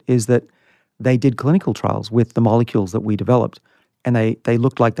broadcast it, is that they did clinical trials with the molecules that we developed, and they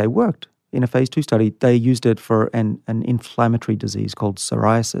looked like they worked. In a phase 2 study, they used it for an inflammatory disease called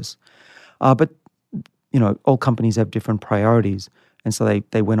psoriasis. But all companies have different priorities, and so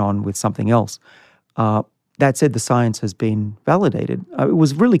they went on with something else. That said, the science has been validated. It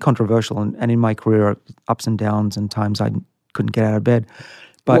was really controversial, and in my career, ups and downs, and times I couldn't get out of bed.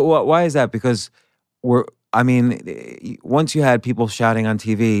 But why is that? Because once you had people shouting on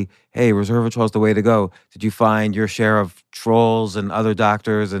TV, "Hey, resveratrol is the way to go," did you find your share of trolls and other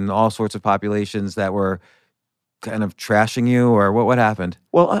doctors and all sorts of populations that were kind of trashing you, or what happened?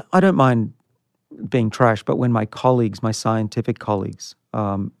 Well, I don't mind being trashed, but when my colleagues, my scientific colleagues,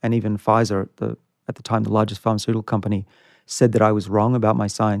 and even Pfizer, at the time the largest pharmaceutical company, said that I was wrong about my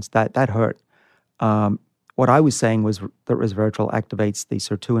science, that hurt. What I was saying was that resveratrol activates the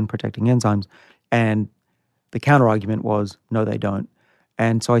sirtuin protecting enzymes, and the counter-argument was, no, they don't.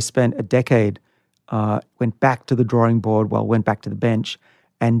 And so I spent a decade, went back to the drawing board, went back to the bench,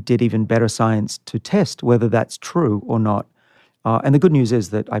 and did even better science to test whether that's true or not. And the good news is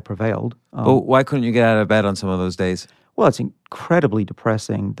that I prevailed. But why couldn't you get out of bed on some of those days? Well, it's incredibly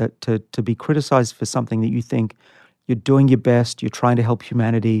depressing that to be criticized for something that you think you're doing your best, you're trying to help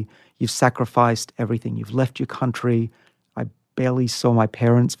humanity, you've sacrificed everything, you've left your country. I barely saw my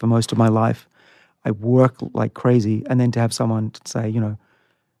parents for most of my life. I work like crazy, and then to have someone to say,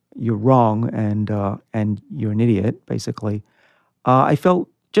 you're wrong and you're an idiot, basically. I felt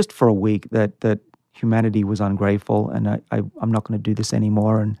just for a week that humanity was ungrateful, and I'm not going to do this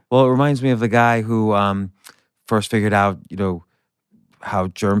anymore. And well, it reminds me of the guy who first figured out, how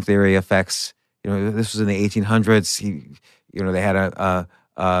germ theory affects. This was in the 1800s. They had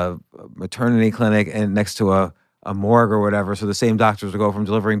a maternity clinic and next to a morgue or whatever. So the same doctors would go from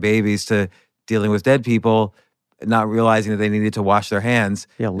delivering babies to dealing with dead people, not realizing that they needed to wash their hands.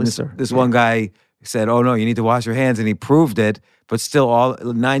 Yeah, Lister. This one guy said, "Oh no, you need to wash your hands," and he proved it. But still, all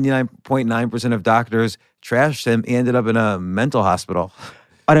 99.9% of doctors trashed him. He ended up in a mental hospital.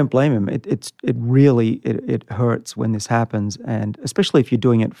 I don't blame him. It really hurts when this happens, and especially if you're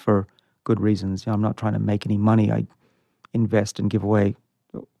doing it for good reasons. I'm not trying to make any money. I invest and give away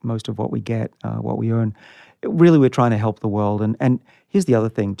most of what we get, what we earn. Really, we're trying to help the world. And here's the other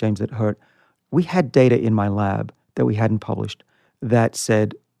thing, James, that hurt. We had data in my lab that we hadn't published that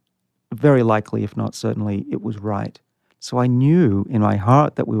said, very likely, if not certainly, it was right. So I knew in my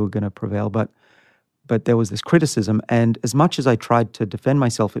heart that we were going to prevail, but there was this criticism, and as much as I tried to defend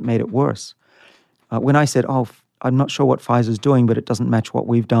myself, it made it worse. When I said, I'm not sure what Pfizer's doing, but it doesn't match what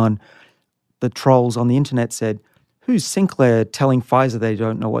we've done, the trolls on the internet said, who's Sinclair telling Pfizer they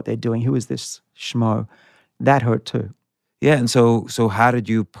don't know what they're doing? Who is this schmo? That hurt too. Yeah, and so how did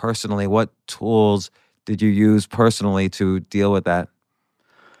you personally, what tools did you use personally to deal with that?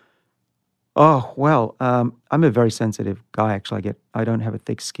 Oh, well, I'm a very sensitive guy, actually. I don't have a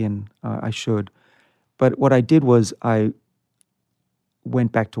thick skin. I should. But what I did was I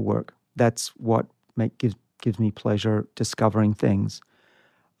went back to work. That's what gives me pleasure, discovering things.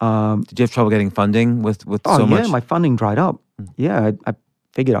 Did you have trouble getting funding with so much? Oh, yeah, my funding dried up. Yeah, I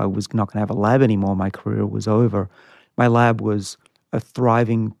figured I was not going to have a lab anymore. My career was over. My lab was a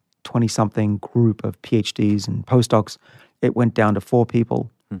thriving 20-something group of PhDs and postdocs. It went down to 4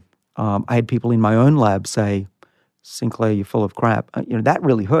 people. I had people in my own lab say, Sinclair, you're full of crap. That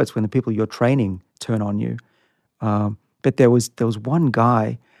really hurts when the people you're training turn on you. But there was one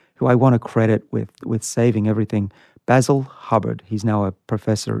guy who I want to credit with saving everything. Basil Hubbard, he's now a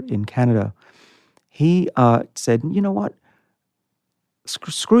professor in Canada. He said, you know what?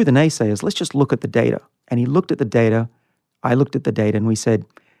 Screw the naysayers. Let's just look at the data. And he looked at the data. I looked at the data, and we said,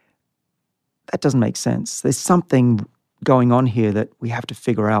 that doesn't make sense. There's something going on here that we have to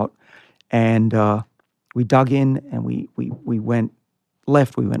figure out. And we dug in, and we went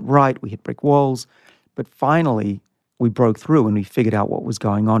left, we went right, we hit brick walls. But finally, we broke through, and we figured out what was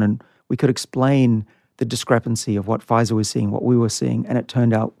going on. And we could explain the discrepancy of what Pfizer was seeing, what we were seeing. And it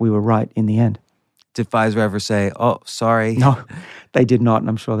turned out we were right in the end. Did Pfizer ever say, oh, sorry? No, they did not, and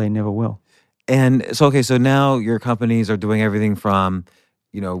I'm sure they never will. And so now your companies are doing everything from,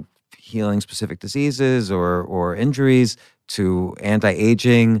 healing specific diseases or injuries to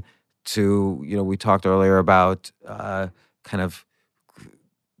anti-aging to, we talked earlier about kind of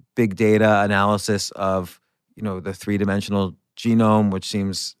big data analysis of, the three-dimensional genome, which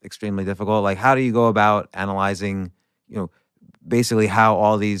seems extremely difficult. Like, how do you go about analyzing, basically how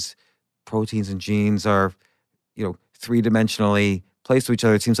all these proteins and genes are, three-dimensionally placed to each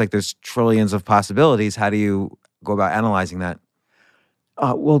other? It seems like there's trillions of possibilities. How do you go about analyzing that?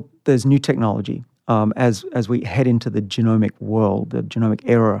 Well, there's new technology. As we head into the genomic world, the genomic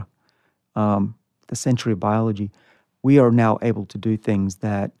era, the century of biology, we are now able to do things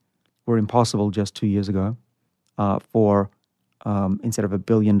that were impossible just 2 years ago. For instead of $1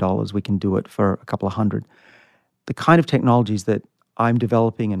 billion, we can do it for a couple of hundred. The kind of technologies that I'm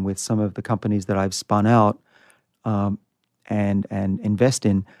developing and with some of the companies that I've spun out and invest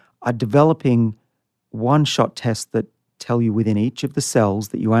in are developing one-shot tests that tell you within each of the cells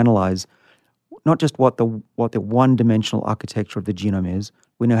that you analyze not just what the one-dimensional architecture of the genome is.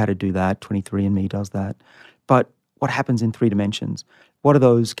 We know how to do that. 23andMe does that. But what happens in 3 dimensions? What are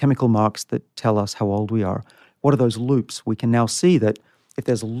those chemical marks that tell us how old we are? What are those loops? We can now see that if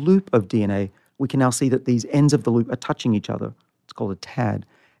there's a loop of DNA, we can now see that these ends of the loop are touching each other. It's called a TAD.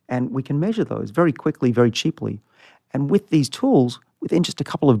 And we can measure those very quickly, very cheaply. And with these tools, within just a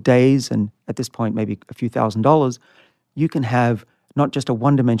couple of days, and at this point maybe a few $1,000s, you can have not just a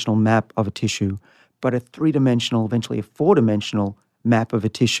one-dimensional map of a tissue, but a 3-dimensional, eventually a 4-dimensional map of a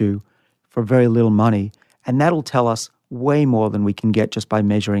tissue for very little money. And that'll tell us way more than we can get just by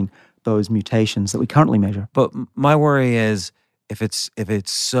measuring those mutations that we currently measure. But my worry is if it's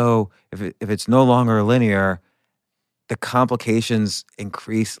no longer linear, the complications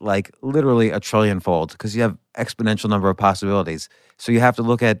increase like literally a trillion-fold because you have exponential number of possibilities. So you have to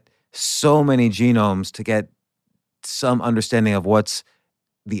look at so many genomes to get some understanding of what's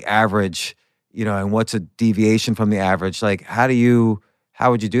the average, and what's a deviation from the average. Like, how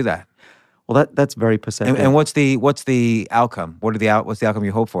would you do that? Well, that's very perceptive. And what's the outcome? What's the outcome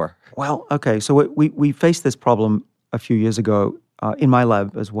you hope for? Well, okay, so we faced this problem a few years ago in my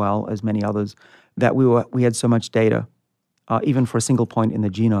lab as well as many others, that we had so much data, even for a single point in the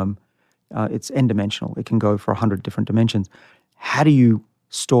genome, it's n-dimensional. It can go for 100 different dimensions. How do you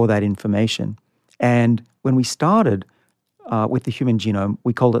store that information? And when we started with the human genome,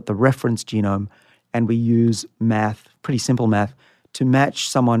 we called it the reference genome, and we use math, pretty simple math, to match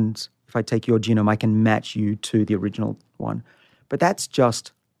someone's. If I take your genome, I can match you to the original one. But that's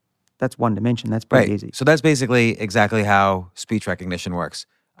one dimension. That's pretty easy. So that's basically exactly how speech recognition works.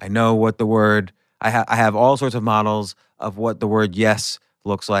 I know what the word, I have all sorts of models of what the word yes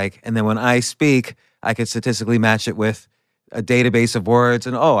looks like. And then when I speak, I could statistically match it with a database of words.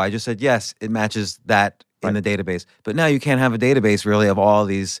 And I just said yes, it matches that in the database. But now you can't have a database really of all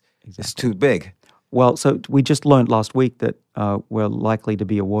these. Exactly. It's too big. Well, so we just learned last week that we're likely to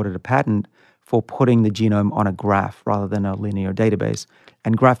be awarded a patent for putting the genome on a graph rather than a linear database.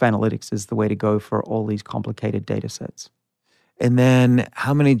 And graph analytics is the way to go for all these complicated data sets. And then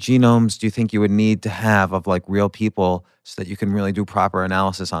how many genomes do you think you would need to have of like real people so that you can really do proper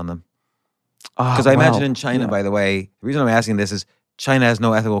analysis on them? Because I imagine in China, by the way, the reason I'm asking this is China has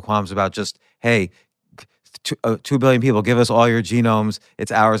no ethical qualms about just, hey, 2 billion people, give us all your genomes,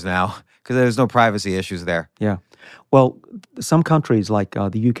 it's ours now, because there's no privacy issues there. Yeah. Well, some countries like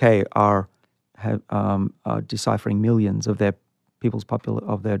the UK are deciphering millions of their people's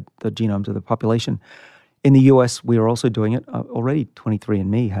the genomes of the population. In the US, we are also doing it. Already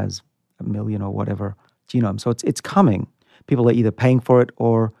 23andMe has 1 million or whatever genomes. So it's coming. People are either paying for it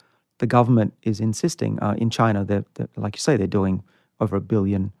or the government is insisting. In China, they're, like you say, they're doing over 1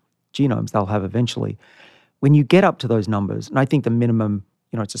 billion genomes they'll have eventually. When you get up to those numbers, and I think the minimum,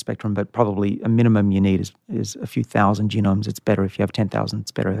 it's a spectrum, but probably a minimum you need is a few thousand genomes. It's better if you have 10,000.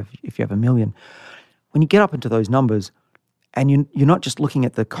 It's better if you have 1 million. When you get up into those numbers, and you're not just looking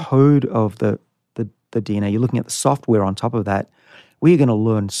at the code of the DNA, you're looking at the software on top of that, we're going to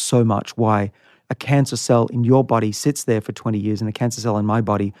learn so much why a cancer cell in your body sits there for 20 years and a cancer cell in my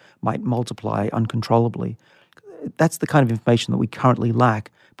body might multiply uncontrollably. That's the kind of information that we currently lack,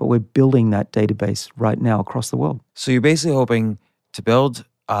 but we're building that database right now across the world. So you're basically hoping to build,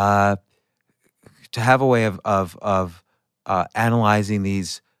 to have a way of analyzing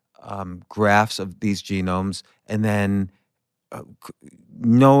these graphs of these genomes, and then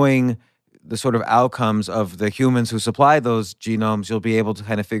knowing the sort of outcomes of the humans who supply those genomes, you'll be able to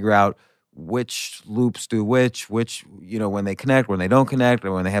kind of figure out which loops do which, when they connect, when they don't connect,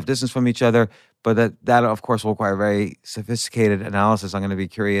 or when they have distance from each other. But that of course, will require very sophisticated analysis. I'm going to be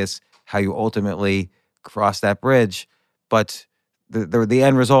curious how you ultimately cross that bridge. But the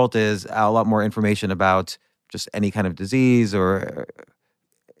end result is a lot more information about just any kind of disease or,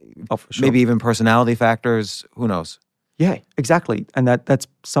 Oh, for sure. maybe even personality factors. Who knows? Yeah, exactly. And that's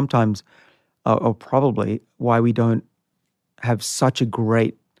sometimes or probably why we don't have such a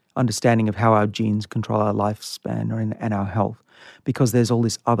great understanding of how our genes control our lifespan and our health, because there's all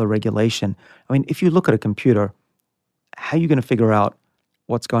this other regulation. I mean, if you look at a computer, how are you going to figure out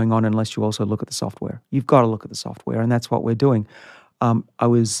what's going on unless you also look at the software? You've got to look at the software, and that's what we're doing. I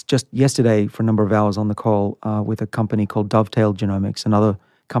was just yesterday for a number of hours on the call with a company called Dovetail Genomics, another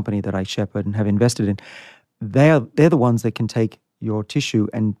company that I shepherd and have invested in. They're the ones that can take your tissue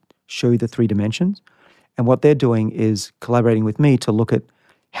and show you the 3 dimensions. And what they're doing is collaborating with me to look at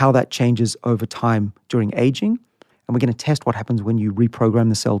how that changes over time during aging. And we're going to test what happens when you reprogram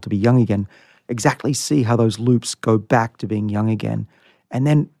the cell to be young again, exactly see how those loops go back to being young again. And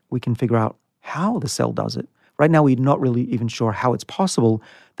then we can figure out how the cell does it. Right now, we're not really even sure how it's possible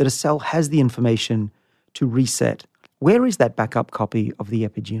that a cell has the information to reset. Where is that backup copy of the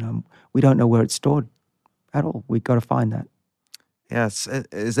epigenome? We don't know where it's stored at all. We've got to find that. Yes.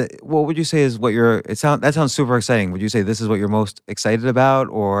 Is it? What would you say is what you're? That sounds super exciting. Would you say this is what you're most excited about,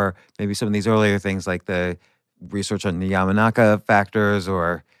 or maybe some of these earlier things like the research on the Yamanaka factors,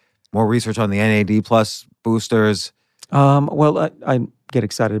 or more research on the NAD plus boosters? Well, I get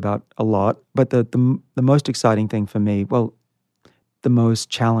excited about a lot, but the most exciting thing for me, well, the most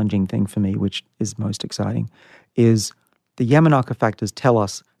challenging thing for me, which is most exciting, is the Yamanaka factors tell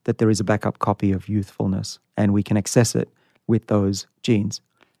us that there is a backup copy of youthfulness, and we can access it with those genes.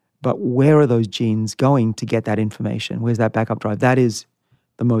 But where are those genes going to get that information? Where's that backup drive? That is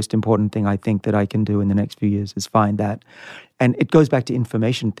the most important thing I think that I can do in the next few years, is find that. And it goes back to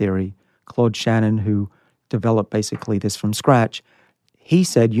information theory. Claude Shannon, who developed basically this from scratch, he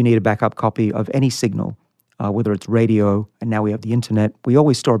said you need a backup copy of any signal, whether it's radio, and now we have the internet. We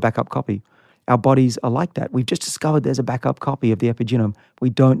always store a backup copy. Our bodies are like that. We've just discovered there's a backup copy of the epigenome. We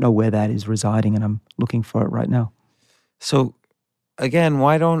don't know where that is residing, and I'm looking for it right now. So, again,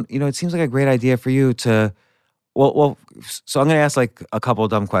 why don't it seems like a great idea for you to. So I'm going to ask like a couple of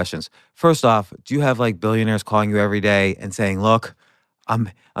dumb questions. First off, do you have like billionaires calling you every day and saying, "Look, I'm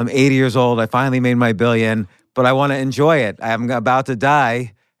 80 years old. I finally made my billion, but I want to enjoy it. I'm about to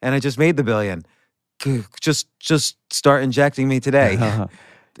die, and I just made the billion. Just start injecting me today."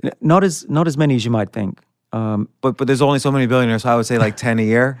 Not as many as you might think. But there's only so many billionaires, so I would say like 10 a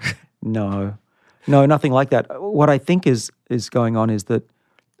year. No, nothing like that. What I think is going on is that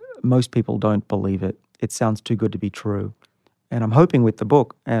most people don't believe it. It sounds too good to be true. And I'm hoping with the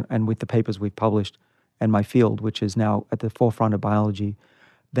book and with the papers we've published and my field, which is now at the forefront of biology,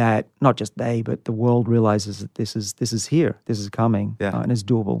 that not just they, but the world realizes that this is here, this is coming, and it's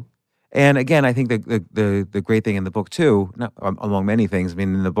doable. And again, I think the great thing in the book too, among many things, I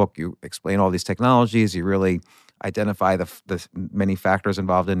mean, in the book you explain all these technologies, you really identify the many factors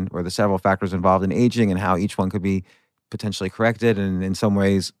involved in, or the several factors involved in aging, and how each one could be potentially corrected, and in some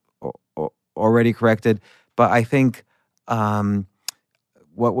ways already corrected. But I think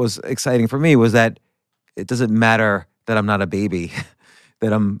what was exciting for me was that it doesn't matter that I'm not a baby,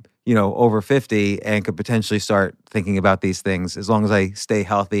 that I'm over 50 and could potentially start thinking about these things, as long as I stay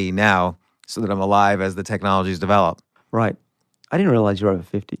healthy now, so that I'm alive as the technologies develop. Right. I didn't realize you're over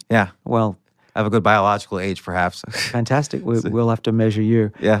 50. Yeah. Well, I have a good biological age, perhaps. Fantastic. We'll have to measure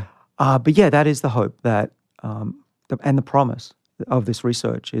you. Yeah. But yeah, that is the hope that, and the promise of this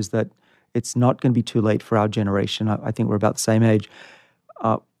research is that it's not going to be too late for our generation. I think we're about the same age.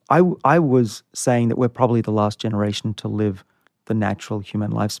 I was saying that we're probably the last generation to live the natural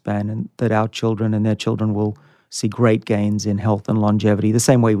human lifespan, and that our children and their children will see great gains in health and longevity, the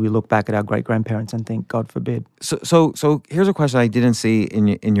same way we look back at our great-grandparents and think, God forbid. So here's a question I didn't see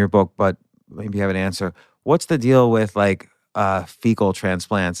in your book, but maybe you have an answer. What's the deal with like fecal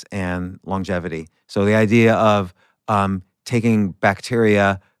transplants and longevity? So the idea of taking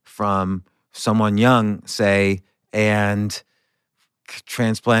bacteria from someone young, say, and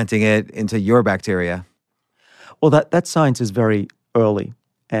transplanting it into your bacteria. Well, that science is very early,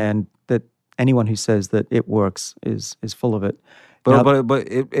 and that anyone who says that it works is full of it. But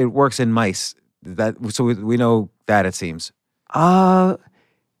it works in mice. So we know that, it seems. A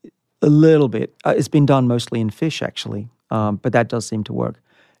little bit. It's been done mostly in fish, actually, but that does seem to work.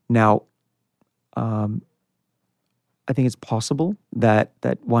 Now, I think it's possible that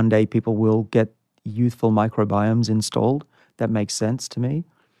one day people will get youthful microbiomes installed. That makes sense to me.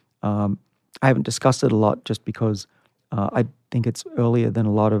 I haven't discussed it a lot just because I think it's earlier than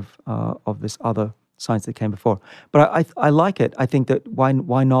a lot of this other science that came before. But I like it. I think that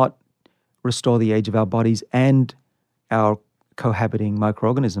why not restore the age of our bodies and our cohabiting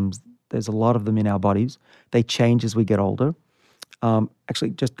microorganisms? There's a lot of them in our bodies. They change as we get older.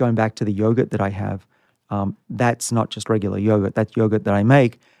 Actually, just going back to the yogurt that I have, that's not just regular yogurt. That's yogurt that I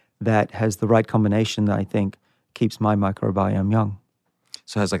make that has the right combination that I think keeps my microbiome young.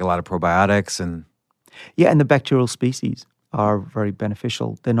 So it has like a lot of probiotics and Yeah, and the bacterial species are very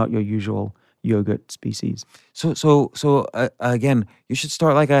beneficial. They're not your usual yogurt species. so again, you should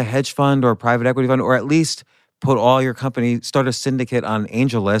start like a hedge fund or a private equity fund, or at least put all your companies, start a syndicate on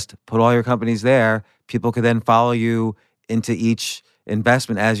Angel List, put all your companies there. People could then follow you into each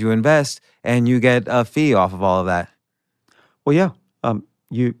investment as you invest, and you get a fee off of all of that. Well, yeah,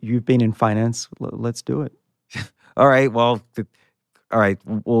 you've been in finance. Let's do it. All right. Well, all right.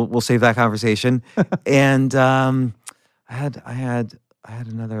 We'll save that conversation. And I had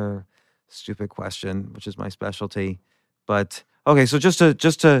another stupid question, which is my specialty. But okay, so just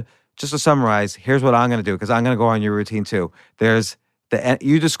to summarize, here's what I'm going to do, because I'm going to go on your routine too. There's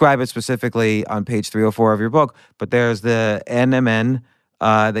you describe it specifically on page 304 of your book, but there's the NMN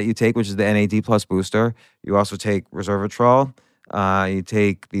that you take, which is the NAD plus booster. You also take resveratrol. You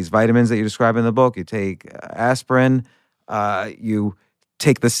take these vitamins that you describe in the book. You take aspirin. You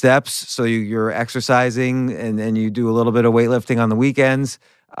take the steps, so you're exercising, and you do a little bit of weightlifting on the weekends.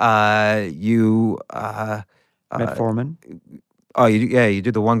 Metformin. You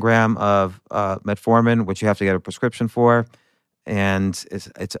do the 1 gram of metformin, which you have to get a prescription for, and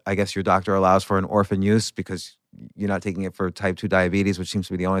it's I guess your doctor allows for an orphan use because you're not taking it for type 2 diabetes, which seems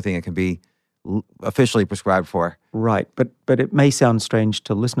to be the only thing it can be officially prescribed for. Right, but it may sound strange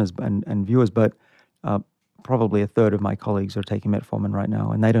to listeners and viewers, but probably a third of my colleagues are taking metformin right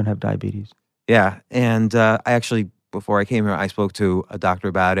now, and they don't have diabetes. Yeah, and I actually, before I came here, I spoke to a doctor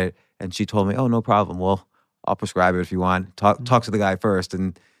about it, and she told me, "Oh, no problem. Well, I'll prescribe it if you want. Talk to the guy first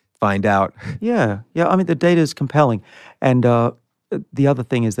and find out." Yeah. I mean, the data is compelling, and the other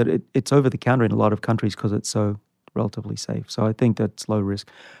thing is that it's over the counter in a lot of countries because it's so relatively safe. So I think that's low risk.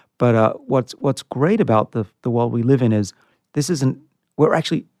 But what's great about the world we live in is this isn't.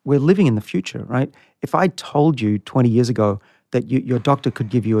 We're living in the future, right? If I told you 20 years ago that your doctor could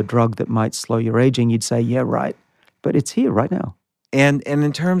give you a drug that might slow your aging, you'd say, yeah, right. But it's here right now. And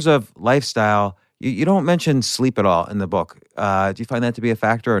in terms of lifestyle, you don't mention sleep at all in the book. Do you find that to be a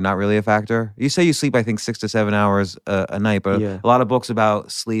factor or not really a factor? You say you sleep, I think, 6 to 7 hours a night, but Yeah. a lot of books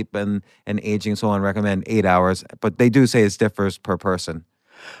about sleep and aging and so on recommend 8 hours, but they do say it differs per person.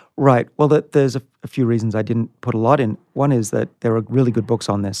 Right. Well, there's a few reasons I didn't put a lot in. One is that there are really good books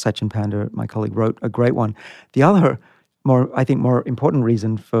on this. Sachin Panda, my colleague, wrote a great one. The other, more important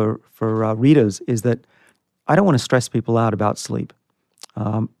reason for readers is that I don't want to stress people out about sleep.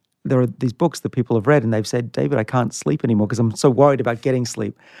 There are these books that people have read and they've said, David, I can't sleep anymore because I'm so worried about getting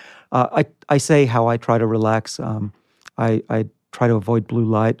sleep. I say how I try to relax. I try to avoid blue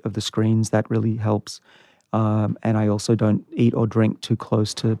light of the screens. That really helps. And I also don't eat or drink too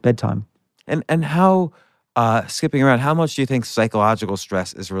close to bedtime. And how, skipping around, how much do you think psychological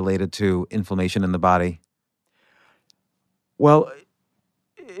stress is related to inflammation in the body? Well,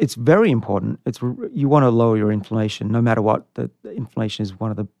 it's very important. You want to lower your inflammation, no matter what. The inflammation is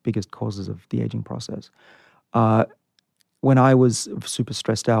one of the biggest causes of the aging process. When I was super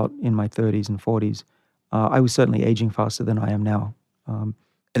stressed out in my 30s and 40s, I was certainly aging faster than I am now.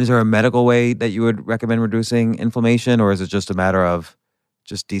 And is there a medical way that you would recommend reducing inflammation, or is it just a matter of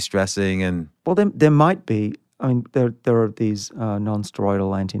just de-stressing and? Well, there might be. I mean, there are these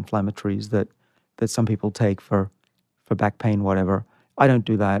non-steroidal anti-inflammatories that some people take for back pain, whatever. I don't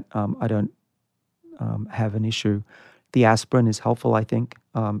do that. I don't have an issue. The aspirin is helpful, I think,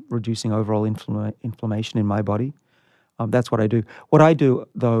 reducing overall inflammation in my body. That's what I do. What I do,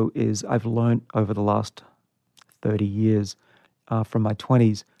 though, is I've learned over the last 30 years from my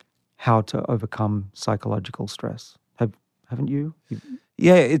 20s how to overcome psychological stress. Haven't you?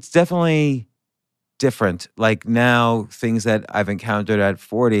 Yeah, it's definitely different. Like now, things that I've encountered at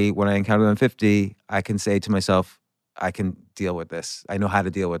 40, when I encounter them at 50, I can say to myself, I can deal with this. I know how to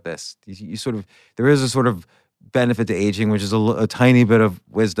deal with this. You sort of, there is a sort of benefit to aging, which is a tiny bit of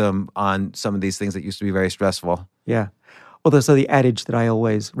wisdom on some of these things that used to be very stressful. Yeah. Well, so the adage that I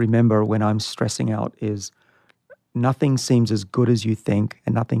always remember when I'm stressing out is, nothing seems as good as you think,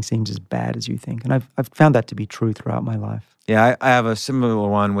 and nothing seems as bad as you think. And I've found that to be true throughout my life. Yeah, I have a similar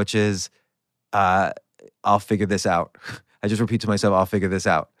one, which is, I'll figure this out. I just repeat to myself, I'll figure this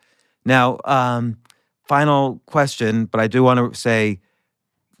out. Now, final question, but I do want to say,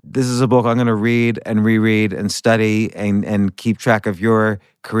 this is a book I'm going to read and reread and study and keep track of your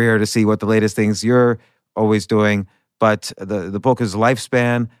career to see what the latest things you're always doing. But the book is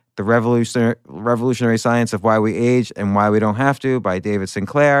Lifespan, The Revolutionary Science of Why We Age and Why We Don't Have to by David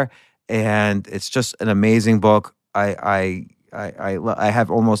Sinclair. And it's just an amazing book. I I have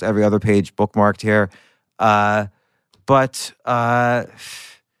almost every other page bookmarked here. But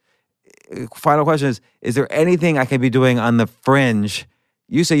final question is there anything I can be doing on the fringe?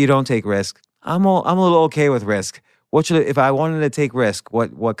 You say you don't take risk. I'm a little okay with risk. If I wanted to take risk,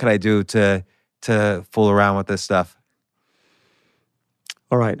 what could I do to fool around with this stuff?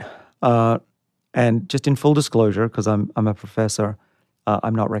 All right. And just in full disclosure, because I'm a professor,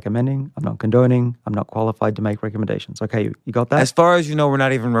 I'm not recommending, I'm not condoning, I'm not qualified to make recommendations. Okay, you got that? As far as you know, we're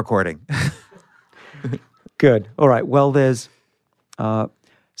not even recording. Good. All right. Well, there's so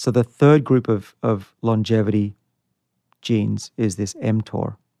the third group of longevity genes is this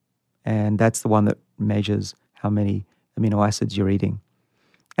mTOR, and that's the one that measures how many amino acids you're eating.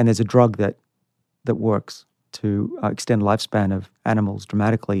 And there's a drug that works to extend lifespan of animals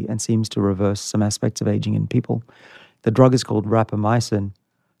dramatically and seems to reverse some aspects of aging in people. The drug is called rapamycin.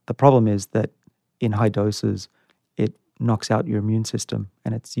 The problem is that in high doses, it knocks out your immune system,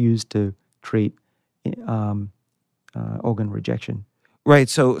 and it's used to treat organ rejection. Right.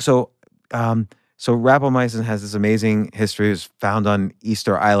 So rapamycin has this amazing history. It was found on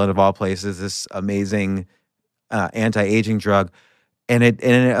Easter Island of all places. This amazing anti-aging drug, and it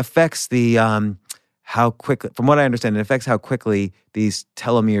affects the how quickly. From what I understand, it affects how quickly these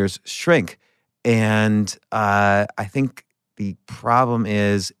telomeres shrink. And I think the problem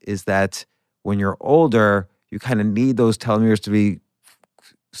is that when you're older, you kind of need those telomeres to be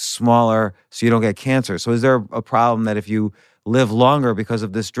smaller so you don't get cancer. So is there a problem that if you live longer because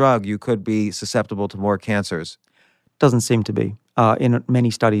of this drug, you could be susceptible to more cancers? Doesn't seem to be. In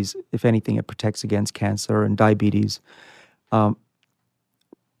many studies, if anything, it protects against cancer and diabetes.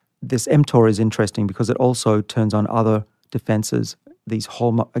 This mTOR is interesting because it also turns on other defenses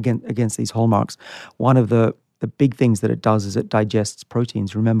against these hallmarks. One of the big things that it does is it digests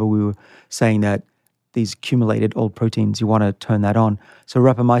proteins. Remember, we were saying that these accumulated old proteins, you want to turn that on. So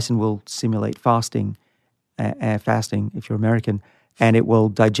rapamycin will simulate fasting if you're American, and it will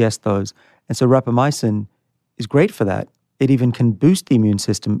digest those. And so rapamycin is great for that. It even can boost the immune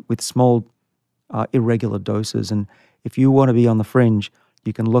system with small, irregular doses. And if you want to be on the fringe,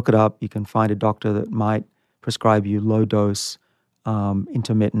 you can look it up. You can find a doctor that might prescribe you low-dose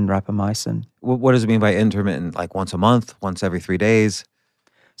intermittent rapamycin. What does it mean by intermittent? Like once a month, once every 3 days?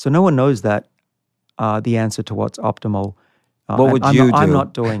 So no one knows that the answer to what's optimal. What would you do? I'm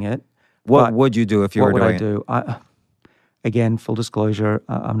not doing it. What would you do if you were doing it? What would I do? Again, full disclosure,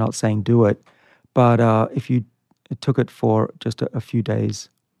 I'm not saying do it, but if you took it for just a few days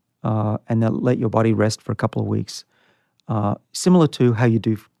and then let your body rest for a couple of weeks, similar to how you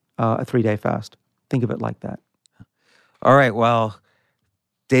do a 3-day fast. Think of it like that. All right. Well,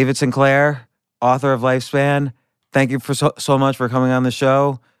 David Sinclair, author of Lifespan, thank you so much for coming on the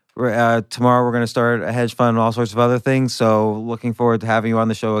show. Tomorrow we're going to start a hedge fund and all sorts of other things. So looking forward to having you on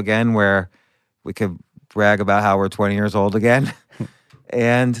the show again where we could brag about how we're 20 years old again.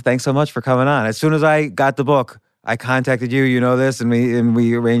 And thanks so much for coming on. As soon as I got the book, I contacted you, you know this, and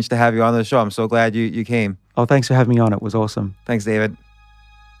we arranged to have you on the show. I'm so glad you came. Oh, thanks for having me on. It was awesome. Thanks, David.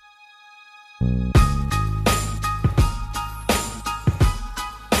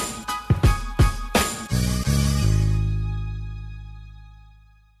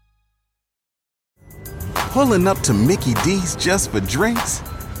 Pulling up to Mickey D's just for drinks?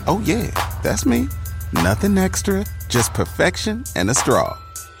 Oh yeah, that's me. Nothing extra, just perfection and a straw.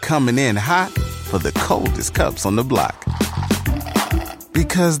 Coming in hot for the coldest cups on the block.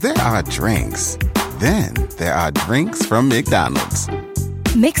 Because there are drinks. Then there are drinks from McDonald's.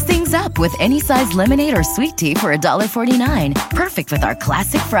 Mix things up with any size lemonade or sweet tea for $1.49. Perfect with our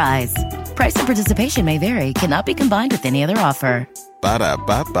classic fries. Price and participation may vary. Cannot be combined with any other offer.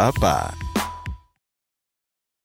 Ba-da-ba-ba-ba.